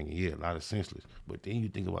 gang banging, yeah, a lot of senseless. But then you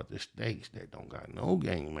think about the states that don't got no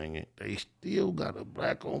gang banging, they still got a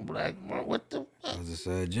black on black murder. What the fuck? It's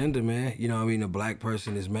an agenda, man. You know what I mean? A black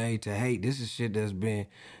person is made to hate. This is shit that's been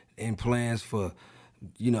in plans for,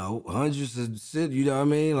 you know, hundreds of cities. You know what I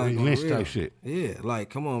mean? Like lynch type shit. Yeah, like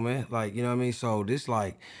come on, man. Like, you know what I mean? So this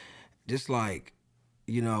like,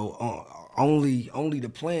 you know, only the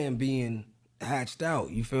plan being hatched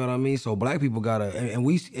out. You feel what I mean? So black people gotta,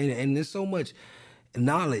 and there's so much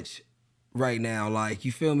knowledge right now. Like,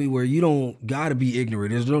 you feel me? Where you don't gotta be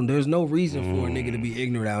ignorant. There's no reason for a nigga to be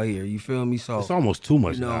ignorant out here. You feel me? So it's almost too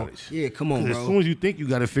much knowledge. Yeah, come on, bro. As soon as you think you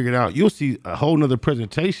got it figured out, you'll see a whole nother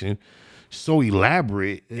presentation so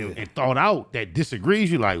elaborate and thought out that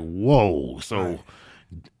disagrees. You're like, whoa. So. Right.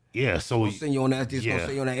 Yeah, so gonna send you on that. Gonna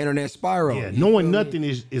send you on that internet spiral. Yeah, knowing nothing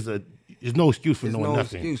is no excuse for knowing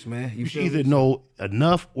nothing. No excuse, man. You should either know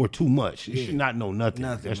enough or too much. You should not know nothing.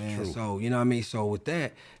 That's man. true. So you know what I mean. So with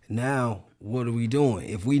that, now what are we doing?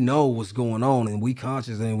 If we know what's going on and we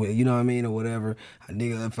conscious and we, you know what I mean, or whatever,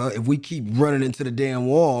 nigga, if we keep running into the damn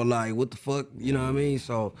wall, like what the fuck, you know what I mean?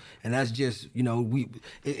 So, and that's just, you know,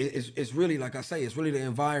 it's really, like I say, it's really the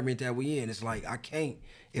environment that we in. It's like I can't.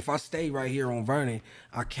 If I stay right here on Vernon,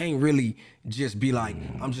 I can't really just be like,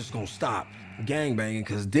 I'm just gonna stop gangbanging,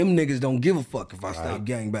 because them niggas don't give a fuck if I stop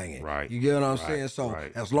gangbanging. Right. You get what I'm saying? So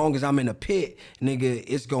as long as I'm in the pit, nigga,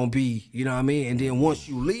 it's gonna be, you know what I mean? And then once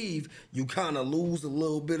you leave, you kind of lose a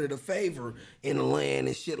little bit of the favor in the land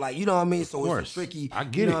and shit. Like, you know what I mean? So it's tricky. I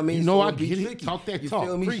get you know it. what I mean? You know, so I get it. Tricky. Talk that you talk.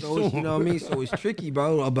 Feel me? Preach so you know what I mean? So it's tricky,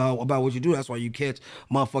 bro, about what you do. That's why you catch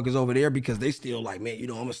motherfuckers over there, because they still like, man, you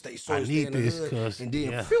know, I'm gonna stay I need this, cuz. And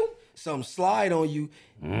then, something slide on you,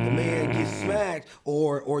 the man gets smacked,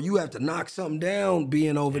 or you have to knock something down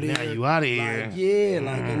being over there. Now you out of here.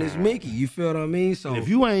 Like, and it's Mickey. You feel what I mean? So if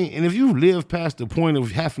you live past the point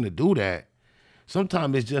of having to do that,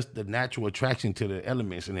 sometimes it's just the natural attraction to the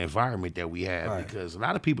elements and the environment that we have, because a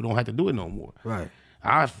lot of people don't have to do it no more. Right.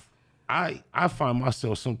 I find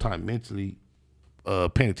myself sometimes mentally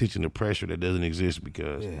paying attention to pressure that doesn't exist,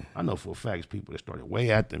 because I know for a fact people that started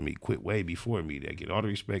way after me quit way before me, that get all the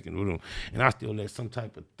respect and I still let some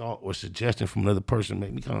type of thought or suggestion from another person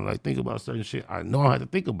make me kind of like think about certain shit I know I have to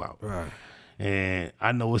think about. Right. And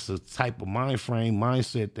I know it's a type of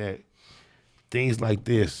mindset that things like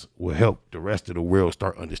this will help the rest of the world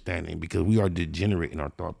start understanding, because we are degenerate in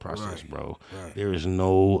our thought process, bro. Right. There is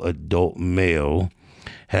no adult male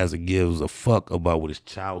gives a fuck about what his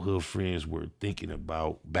childhood friends were thinking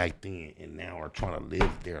about back then, and now are trying to live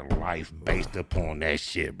their life based upon that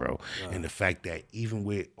shit, bro. And the fact that even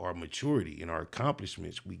with our maturity and our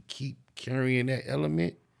accomplishments, we keep carrying that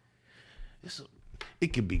element. It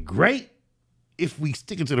could be great if we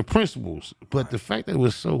stick to the principles, but the fact that it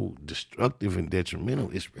was so destructive and detrimental,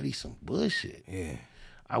 it's really some bullshit. Yeah.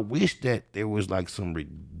 I wish that there was like some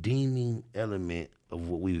redeeming element of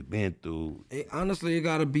what we've been through. Honestly, it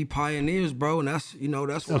gotta be pioneers, bro, and that's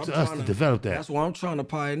what I'm trying to develop that. That's what I'm trying to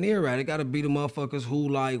pioneer at. It gotta be the motherfuckers who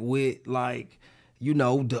you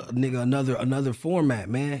know, the nigga, another format,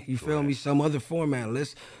 man. You feel me? Some other format.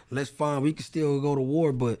 Let's find. We can still go to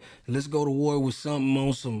war, but let's go to war with something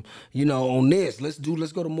on some, you know, on this. Let's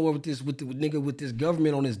go to war with this with this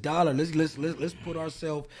government on this dollar. Let's put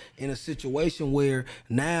ourselves in a situation where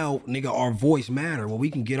now, nigga, our voice matter. Where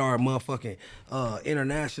we can get our motherfucking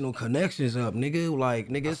international connections up, nigga. Like,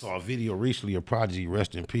 nigga. I saw a video recently of Prodigy,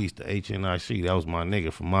 rest in peace, the HNIC. That was my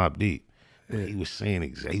nigga from Mobb Deep. He was saying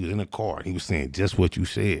he was in a car and he was saying just what you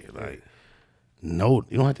said. Like, no,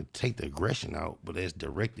 you don't have to take the aggression out, but it's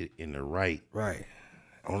directed in the right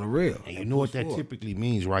On the real. And you know what that typically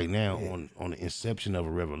means right now on the inception of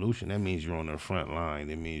a revolution? That means you're on the front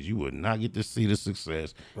line. It means you would not get to see the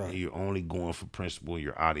success. Right. And you're only going for principle.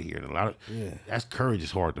 You're out of here. And a lot of that's courage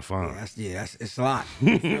is hard to find. It's a lot.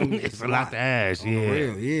 It's a lot to ask. On the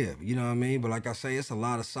real, you know what I mean? But like I say, it's a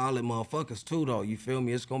lot of solid motherfuckers too, though. You feel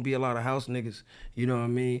me? It's gonna be a lot of house niggas. You know what I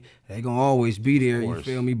mean? They gonna always be there. You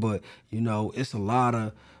feel me? But you know, it's a lot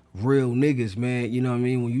of real niggas, man. You know what I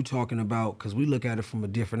mean? When you talking about, cause we look at it from a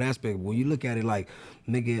different aspect. When you look at it like,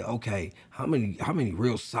 nigga, okay, how many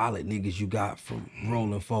real solid niggas you got from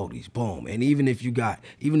Rollin 40s? Boom. And even if you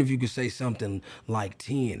could say something like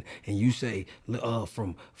 10, and you say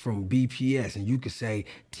from BPS, and you could say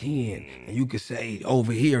 10, and you could say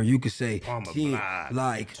over here, and you could say 10,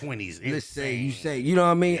 like 20s. Let's say you say, you know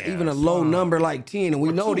what I mean? Yeah, even a low number like 10, and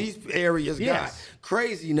we know these areas got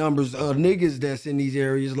crazy numbers of niggas that's in these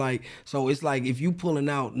areas. Like, so it's like if you pulling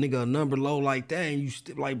out, nigga, a number low like that, and you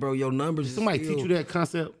like, bro, your numbers. Did somebody teach you that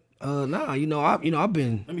concept? Nah, I've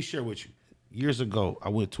been. Let me share with you. Years ago, I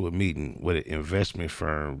went to a meeting with an investment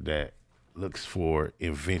firm that looks for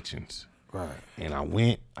inventions. Right. And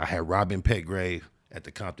I had Robin Petgrave at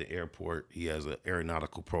the Compton Airport. He has an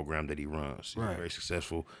aeronautical program that he runs. He's a very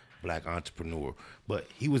successful black entrepreneur. But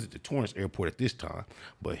he was at the Torrance Airport at this time.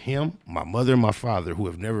 But him, my mother, and my father, who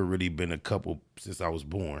have never really been a couple since I was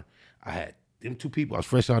born, I had them two people. I was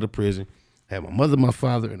fresh out of prison. I had my mother, my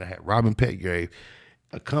father, and I had Robin Petgrave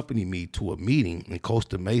accompany me to a meeting in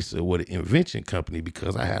Costa Mesa with an invention company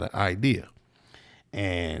because I had an idea.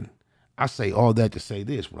 And I say all that to say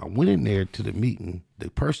this. When I went in there to the meeting,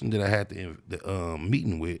 the person that I had the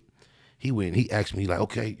meeting with, he asked me, like,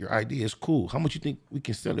 okay, your idea is cool. How much you think we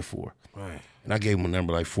can sell it for? Right. And I gave him a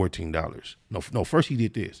number like $14. No, first he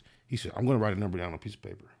did this. He said, I'm going to write a number down on a piece of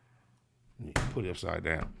paper. And he put it upside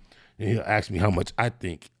down. And he'll ask me how much I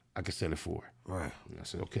think I could sell it for. Right. And I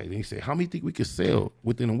said, okay. Then he said, how many think we could sell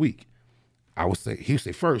within a week? He'll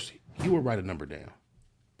say first, he will write a number down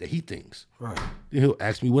that he thinks. Right. Then he'll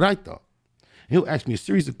ask me what I thought. He'll ask me a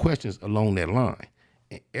series of questions along that line.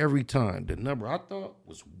 And every time, the number I thought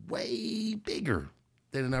was way bigger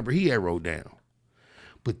than the number he had wrote down.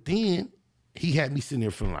 But then he had me sitting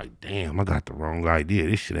there feeling like, damn, I got the wrong idea.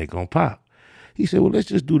 This shit ain't gonna pop. He said, well, let's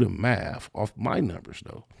just do the math off my numbers,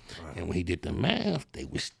 though. Right. And when he did the math, they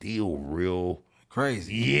were still real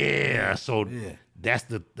crazy. Yeah. So that's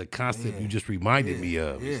the concept you just reminded me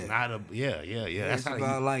of. Yeah. It's not a That's how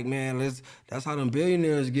about like, man, that's how them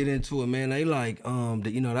billionaires get into it, man. They like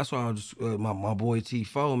that's why I was my boy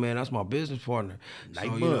T4, man, that's my business partner. So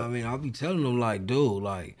you know what I mean? I'll be telling them like, dude,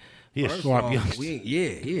 like, we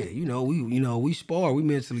spar, we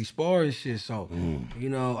mentally spar and shit. So,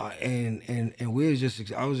 and I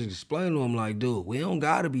was explaining to him like, dude, we don't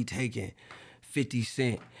gotta be taking 50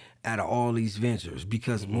 cent out of all these ventures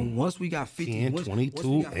because once we got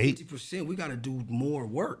 50%, we got to do more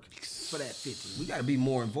work for that 50. We got to be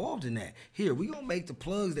more involved in that. Here, we gonna make the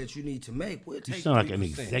plugs that you need to make. We'll take. You sound like an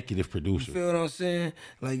executive producer. You feel what I'm saying?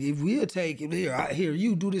 Like if we'll take it here,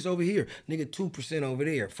 you do this over here, nigga, 2% over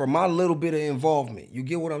there for my little bit of involvement. You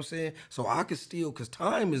get what I'm saying? So I could still, cause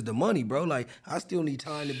time is the money, bro. Like I still need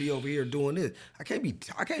time to be over here doing this. I can't be.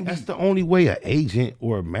 That's the only way an agent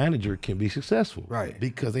or a manager can be successful, right?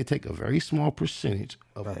 Because they take a very small percentage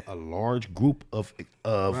of a large group of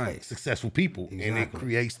successful people, and it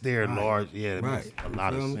creates their large. Yeah, it makes a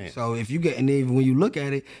lot of sense. So if you get, and even when you look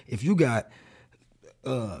at it, if you got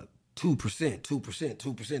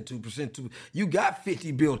 2%, you got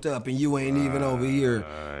 50 built up and you ain't even over here.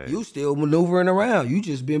 You still maneuvering around. You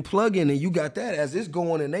just been plugging and you got that. As it's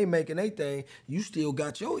going and they making their thing, you still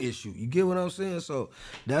got your issue. You get what I'm saying? So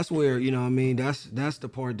that's where, you know what I mean, that's the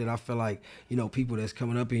part that I feel like, people that's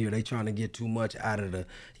coming up in here, they trying to get too much out of the,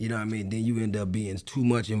 you know what I mean? Then you end up being too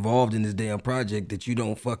much involved in this damn project that you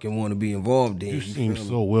don't fucking want to be involved in. You seem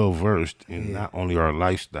so well versed in not only our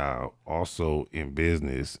lifestyle, also in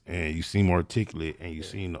business, and you seem articulate, and you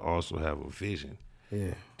seem to also have a vision.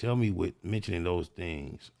 Yeah. Tell me, with mentioning those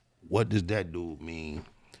things, what does that do mean,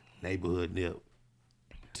 Neighborhood Nip,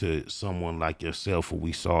 to someone like yourself, who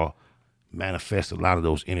we saw manifest a lot of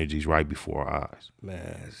those energies right before our eyes?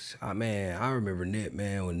 Man, I remember Nip,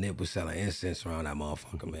 man, when Nip was selling incense around that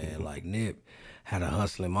motherfucker, man. Like, Nip had a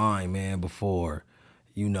hustling mind, man, before,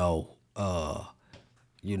 I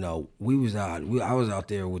was out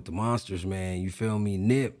there with the monsters, man. You feel me?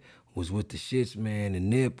 Nip was with the shits, man, and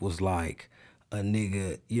Nip was like, a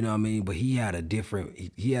nigga, you know what I mean? But he had a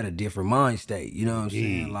different mind state, you know what I'm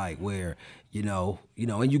saying? Like where, you know,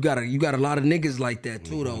 and you got a lot of niggas like that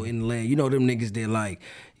too though in the land. You know them niggas that like,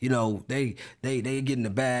 you know, they get in the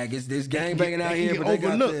bag. It's this gang banging out here, but they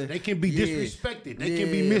overlooked. They can be disrespected. They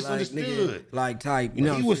can be misunderstood. Like type, you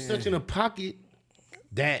know. He was such in a pocket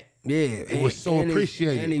that it was so and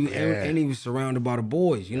appreciated. And he was surrounded by the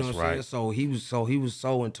boys, you know what I'm saying? Right. So he was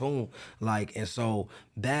so in tune. Like, and so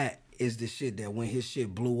that is the shit that when his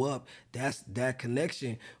shit blew up, that's that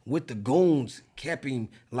connection with the goons kept him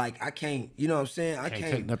like, I can't, you know what I'm saying? I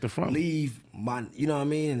can't take nothing from leave my, you know what I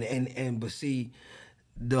mean? And but see,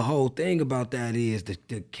 the whole thing about that is the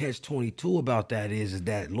catch-22 about that is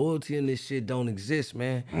that loyalty in this shit don't exist,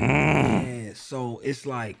 man. And so it's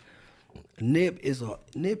like Nip is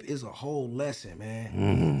a whole lesson,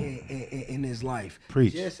 man, in his life.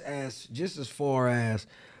 Preach. Just as far as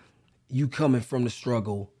you coming from the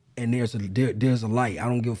struggle and there's a light. I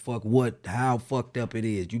don't give a fuck how fucked up it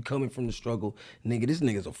is. You coming from the struggle, nigga. This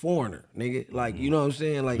nigga's a foreigner, nigga. Like, you know what I'm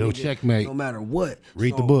saying? Like, no nigga, checkmate. no matter what.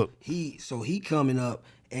 Read the book. He coming up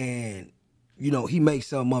and, you know, he makes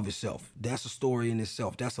something of himself. That's a story in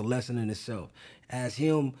itself. That's a lesson in itself. As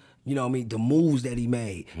him, you know what I mean, the moves that he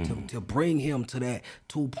made to bring him to that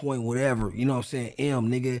 2 point whatever, you know what I'm saying,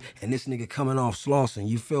 nigga, and this nigga coming off Slauson,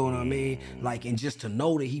 you feel what I mean? Like, and just to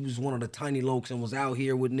know that he was one of the tiny lokes and was out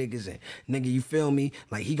here with niggas and, nigga, you feel me?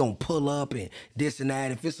 Like, he gonna pull up and this and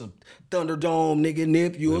that. If it's a Thunderdome, nigga,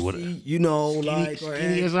 Nip, you'll see, you know,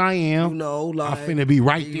 skinny as I am, you know, like, I'm finna be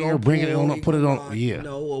right there, bring it on, put it on, you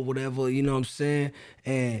know, or whatever, you know what I'm saying?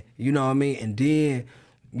 And, you know what I mean? And then,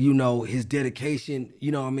 you know, his dedication, you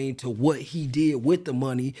know what I mean, to what he did with the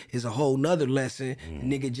money is a whole nother lesson.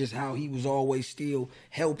 Nigga, just how he was always still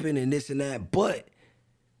helping and this and that. But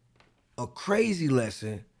a crazy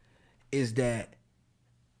lesson is that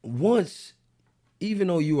once, even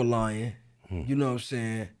though you were lying, you know what I'm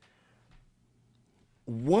saying,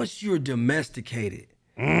 once you're domesticated,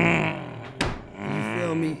 you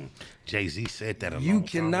feel me? Jay-Z said that a long You time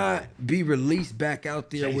cannot ago. be released back out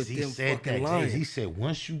there with Jay-Z them said fucking that. lying. Jay-Z said,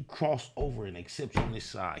 once you cross over and accept you on this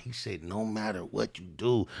side, he said, no matter what you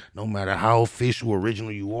do, no matter how official,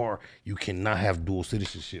 original you are, you cannot have dual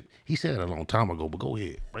citizenship. He said it a long time ago, but go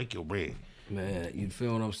ahead, break your bread. Man, you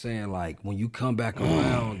feel what I'm saying? Like, when you come back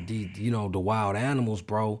around, the wild animals,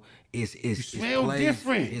 bro, it's smell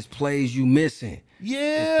different. It's plays you missing.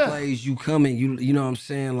 Yeah. It's plays you coming. You know what I'm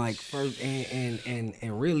saying? Like, first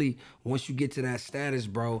and really, once you get to that status,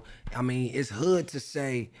 bro, I mean, it's hood to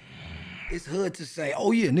say,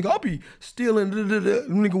 oh yeah, nigga, I'll be stealing,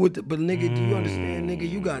 nigga, with the, but nigga, do you understand, nigga?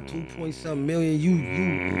 You got 2-point-something million.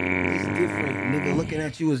 It's different, nigga. Looking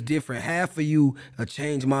at you is different. Half of you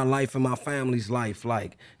changed my life and my family's life.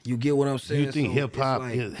 Like, you get what I'm saying? You think So hip hop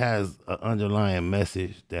it's like, has an underlying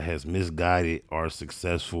message that has misguided our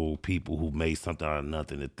successful people who made something out of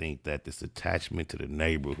nothing to think that this attachment to the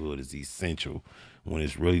neighborhood is essential? When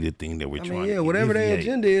it's really the thing that we're trying to whatever their alleviate.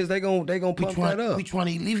 agenda is, they gon' pump that up. We trying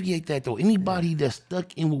to alleviate that though. Anybody that's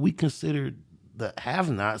stuck in what we consider the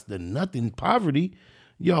have-nots, the nothing, poverty,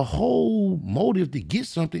 your whole motive to get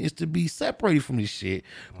something is to be separated from this shit.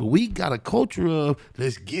 But we got a culture of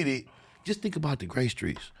let's get it. Just think about the Gray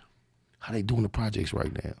Streets, how they doing the projects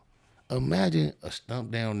right now. Imagine a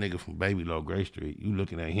stumped down nigga from Baby Low Gray Street. You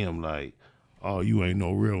looking at him like, oh, you ain't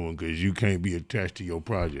no real one because you can't be attached to your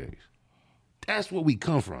projects. That's where we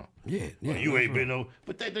come from. Yeah. Well, you ain't been no,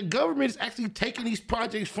 but the government is actually taking these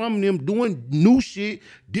projects from them, doing new shit,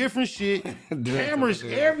 different shit, cameras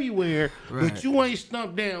everywhere. Right. But you ain't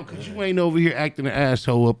stumped down because you ain't over here acting an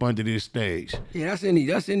asshole up under this stage. Yeah,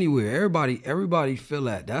 that's anywhere. Everybody feel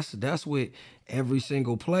that. That's with every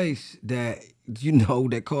single place that, you know,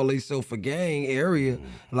 that call themselves a gang area.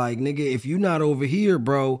 Like, nigga, if you not over here,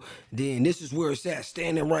 bro, then this is where it's at,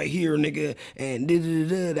 standing right here, nigga, and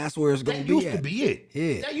that's where it's gonna be at. That used to be it.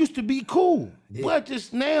 Yeah. That used to be cool. Yeah. But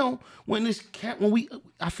just now,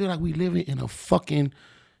 I feel like we living in a fucking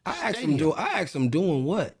I asked him doing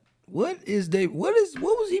what? What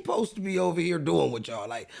was he supposed to be over here doing with y'all?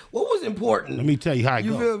 Like, what was important? Let me tell you how it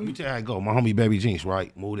You go. feel Let me? me tell you how it go. My homie Baby Jinx,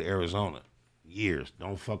 right, moved to Arizona. Years.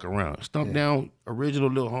 Don't fuck around. Stump down, original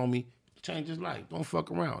little homie, changed his life. Don't fuck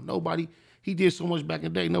around. Nobody, he did so much back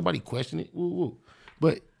in the day, nobody questioned it. Woo, woo.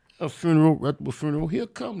 But a funeral, reputable funeral, he'll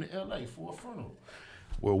come to LA for a funeral.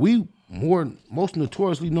 Well, we most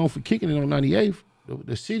notoriously known for kicking it on 98th.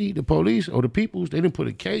 The city, the police, or the peoples, they didn't put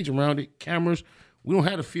a cage around it, cameras. We don't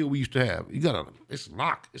have the feel we used to have. It's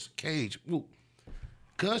locked, it's a cage. Woo.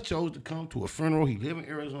 Cuz chose to come to a funeral. He live in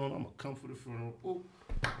Arizona. I'm gonna come for the funeral. Woo.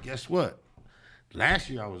 Guess what? last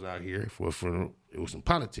year I was out here for it was some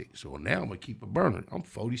politics. So now I'm gonna keep it burning. I'm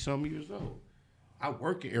 40-something years old. I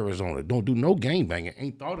work in Arizona. Don't do no gang banging.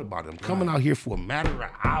 Ain't thought about it. I'm coming out here for a matter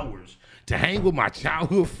of hours to hang with my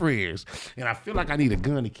childhood friends, and I feel like I need a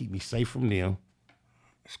gun to keep me safe from them.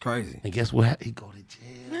 It's crazy. And guess what? He go to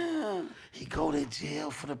jail. He go to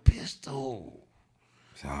jail for the pistol.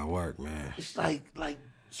 That's how it work, man. It's like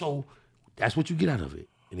so. That's what you get out of it.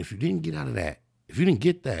 And if you didn't get out of that, if you didn't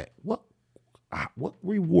get that, what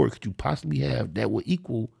reward could you possibly have that would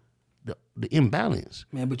equal the imbalance?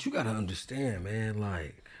 Man, but you gotta understand, man,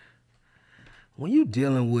 like when you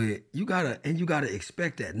dealing with, you gotta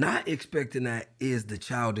expect that. Not expecting that is the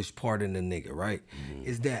childish part in the nigga, right?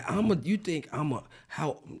 Is that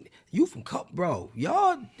you from bro,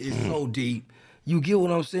 y'all is so deep. You get what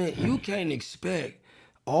I'm saying? You can't expect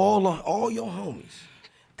all your homies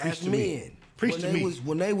as men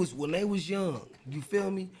when they was young. You feel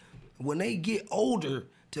me? When they get older,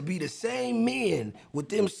 to be the same men with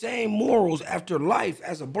them same morals after life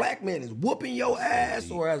as a black man is whooping your ass,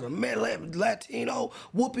 or as a Latino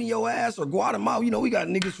whooping your ass, or Guatemala. You know, we got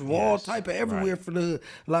niggas from all type of everywhere for the,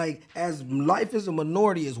 like, as life is a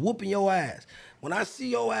minority is whooping your ass. When I see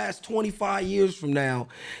your ass 25 years from now,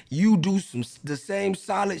 you do the same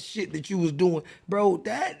solid shit that you was doing, bro,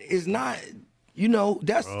 that is not... You know,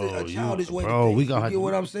 that's a childish way to think. We gotta you get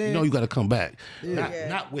what I'm saying? You know, you got to come back. Yeah.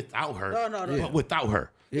 Not without her, but without her.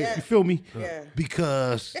 Yeah. You feel me? Yeah.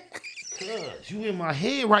 Because you in my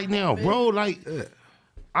head right now, bro. Like,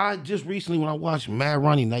 I just recently, when I watched Mad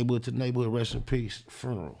Ronnie, Neighborhood to Neighborhood, Rest in Peace,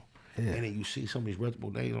 funeral, and then you see some of these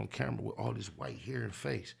reputable names on camera with all this white hair and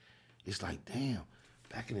face. It's like, damn,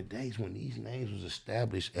 back in the days when these names was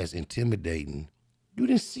established as intimidating, you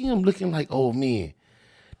didn't see them looking like old men.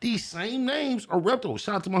 These same names are reputable.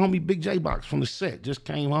 Shout out to my homie Big J Box from the set. Just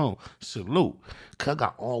came home. Salute. Cuz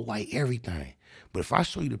got all white everything. But if I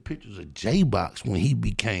show you the pictures of J Box when he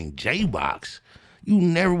became J Box, you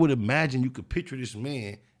never would imagine you could picture this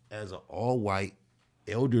man as an all white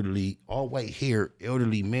hair,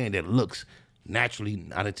 elderly man that looks naturally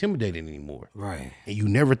not intimidating anymore. Right. And you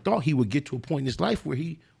never thought he would get to a point in his life where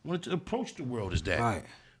he wanted to approach the world as that. Right.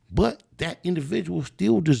 But that individual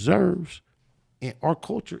still deserves, in our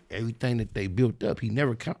culture, everything that they built up. He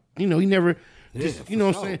never, what I'm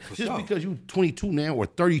saying? Just because you 22 now or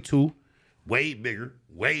 32, way bigger,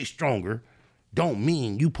 way stronger, don't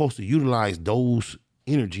mean you supposed to utilize those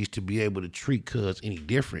energies to be able to treat cuz any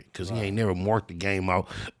different, because he ain't never marked the game out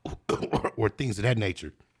or things of that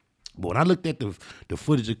nature. But when I looked at the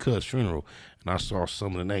footage of cuz funeral and I saw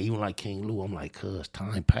some of the names, even like King Lou, I'm like, cuz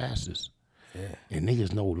time passes. Yeah. And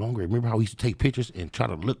niggas no longer, remember how we used to take pictures and try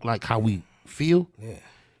to look like how we feel? Yeah.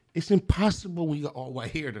 It's impossible when you got all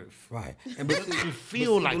white hair to And but you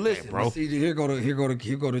feel that, bro. See, here go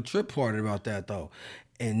the trip part about that though.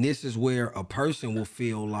 And this is where a person will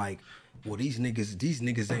feel like, well, these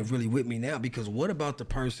niggas ain't really with me now, because what about the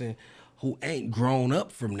person who ain't grown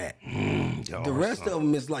up from that? The rest of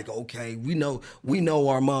them is like, okay, we know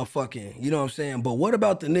our motherfucking, you know what I'm saying? But what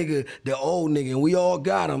about the nigga, the old nigga, and we all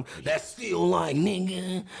got him, that's still like,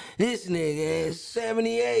 nigga, this nigga is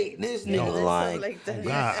 78, this nigga like that.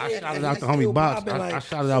 God, I shouted out the homie Box. I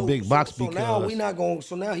shouted out Big Box because...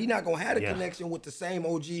 So now he not gonna have a connection with the same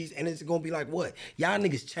OGs, and it's gonna be like, what? Y'all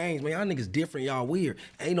niggas changed, man. Y'all niggas different, y'all weird.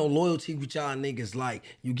 Ain't no loyalty with y'all niggas, like,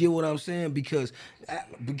 you get what I'm saying? Because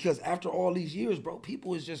after all these years, bro,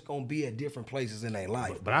 people is just gonna be at different places in their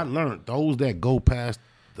life. But I learned those that go past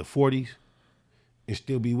the 40s and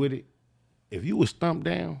still be with it, if you was stumped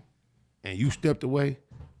down and you stepped away,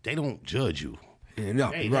 they don't judge you. Yeah,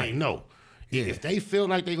 no, They know. Yeah. If they feel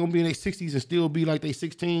like they're gonna be in their 60s and still be like they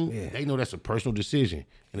 16, they know that's a personal decision.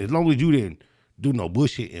 And as long as you didn't do no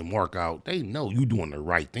bullshit and mark out, they know you doing the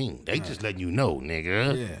right thing. They just letting you know,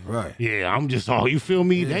 nigga. Yeah, right. Yeah, I'm just all, you feel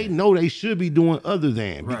me? Yeah. They know they should be doing other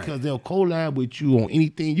than, because they'll collab with you on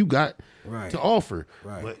anything you got to offer.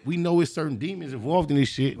 Right. But we know it's certain demons involved in this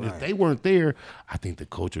shit. And if they weren't there, I think the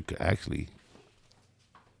culture could actually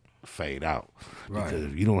fade out. Because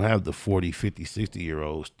if you don't have the 40, 50,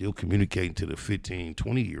 60-year-olds still communicating to the 15,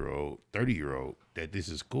 20-year-old, 30-year-old that this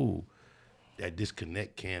is cool, that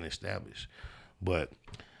disconnect can establish. But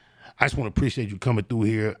I just want to appreciate you coming through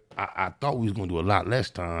here. I thought we was going to do a lot less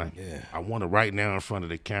time. Yeah. I want to right now in front of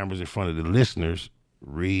the cameras, in front of the listeners,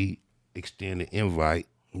 extend the invite.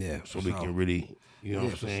 Yeah. So we can really, you know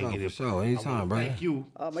what I'm saying? For sure. Anytime, bro. Thank you.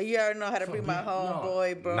 But you already know how to bring my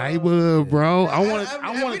homeboy, bro. Neighbor, bro. I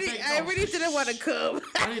really didn't want to come.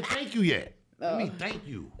 I didn't thank you yet. Let me thank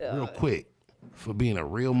you real quick for being a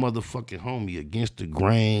real motherfucking homie, against the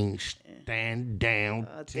grain, stand down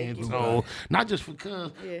 10 toes. Not just for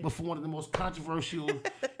cuz, but for one of the most controversial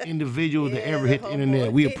individuals that ever hit the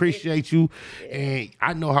internet. We appreciate you, and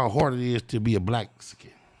I know how hard it is to be a black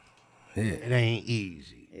skin. Yeah. It ain't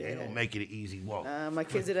easy. They don't make it an easy walk. My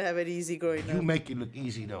kids didn't have it easy growing up. You make it look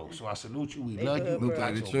easy though, so I salute you. We love you. Look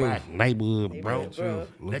like the truth. Neighborhood, bro.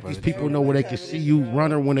 Let these people know where they can see you,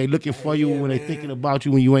 runner, when they looking for you, when they thinking about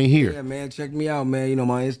you when you ain't here. Yeah, man, check me out, man. You know,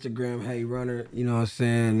 my Instagram, Hey Runner. You know what I'm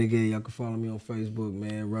saying? Nigga, y'all can follow me on Facebook,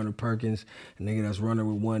 man. Runner Perkins. Nigga, that's Runner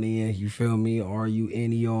with one N. You feel me?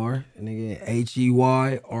 RUNER. Nigga,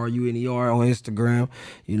 HEYRUNER on Instagram.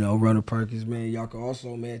 You know, Runner Perkins, man. Y'all can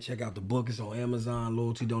also, man, check out the book. It's on Amazon.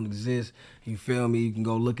 Loyalty Don't Exist. You feel me? You can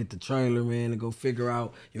go look at the trailer, man, and go figure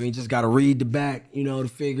out. You ain't just got to read the back, you know, to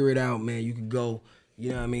figure it out, man. You can go, you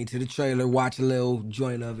know what I mean, to the trailer, watch a little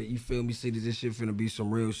joint of it. You feel me? See that this shit finna be some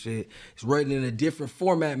real shit. It's written in a different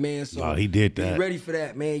format, man. So he did that. Be ready for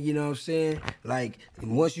that, man. You know what I'm saying? Like,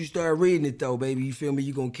 once you start reading it, though, baby, you feel me?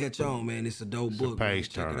 You gonna catch on, man. It's a dope book. Man.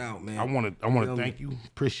 Check it out, man. I want to thank you.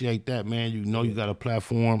 Appreciate that, man. You know you got a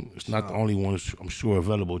platform. It's not the only one, I'm sure,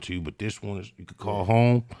 available to you, but this one is, you could call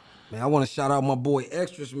home. Man, I want to shout out my boy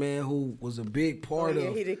Extras, man, who was a big part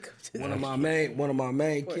of one of my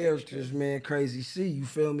main characters, man. Crazy C, you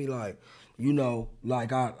feel me? Like, you know,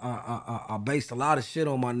 like I based a lot of shit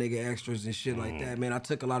on my nigga Extras and shit like that, man. I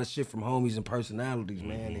took a lot of shit from homies and personalities,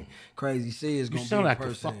 man. And Crazy C is gonna be like a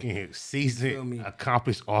person. a fucking seasoned,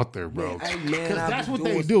 accomplished author, bro. Because that's what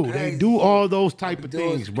they do. They do all those type of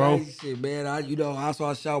things, bro. Crazy shit, man. Also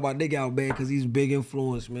I shout my nigga out, man, because he's a big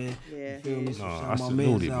influence, man. Yeah. You feel me? So I shout my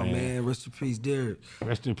salute it, out, man. Rest in peace, Derek.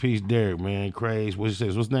 Rest in peace, Derek, man. Crazy. What's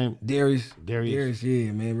his name? Darius,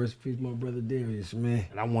 yeah, man. Rest in peace, my brother Darius, man.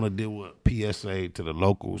 And I want to do a PSA to the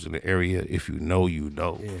locals in the area. If you know, you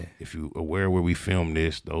know. Yeah. If you aware where we filmed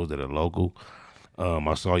this, those that are local,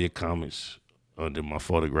 I saw your comments under my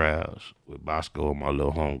photographs with Bosco and my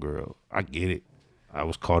little homegirl. I get it. I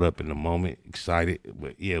was caught up in the moment, excited,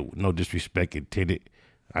 but yeah, no disrespect intended.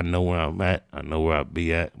 I know where I'm at. I know where I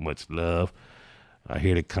be at. Much love. I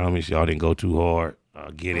hear the comments. Y'all didn't go too hard.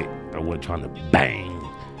 I get it. I wasn't trying to bang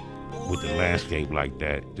with the landscape like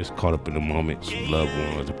that. Just caught up in the moment. Some loved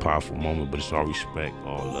ones. A powerful moment, but it's all respect,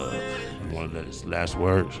 all love. You want to let his last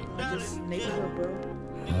words? Just neighborhood, bro.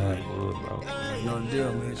 All right, bro. You know the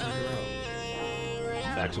deal, man. Check it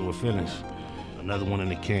out. Factz Ova Feelinz. Another one in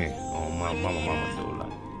the can. On my mama do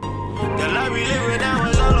like. The life we living now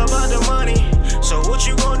is all about the money. So what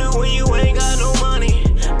you gonna do when you ain't got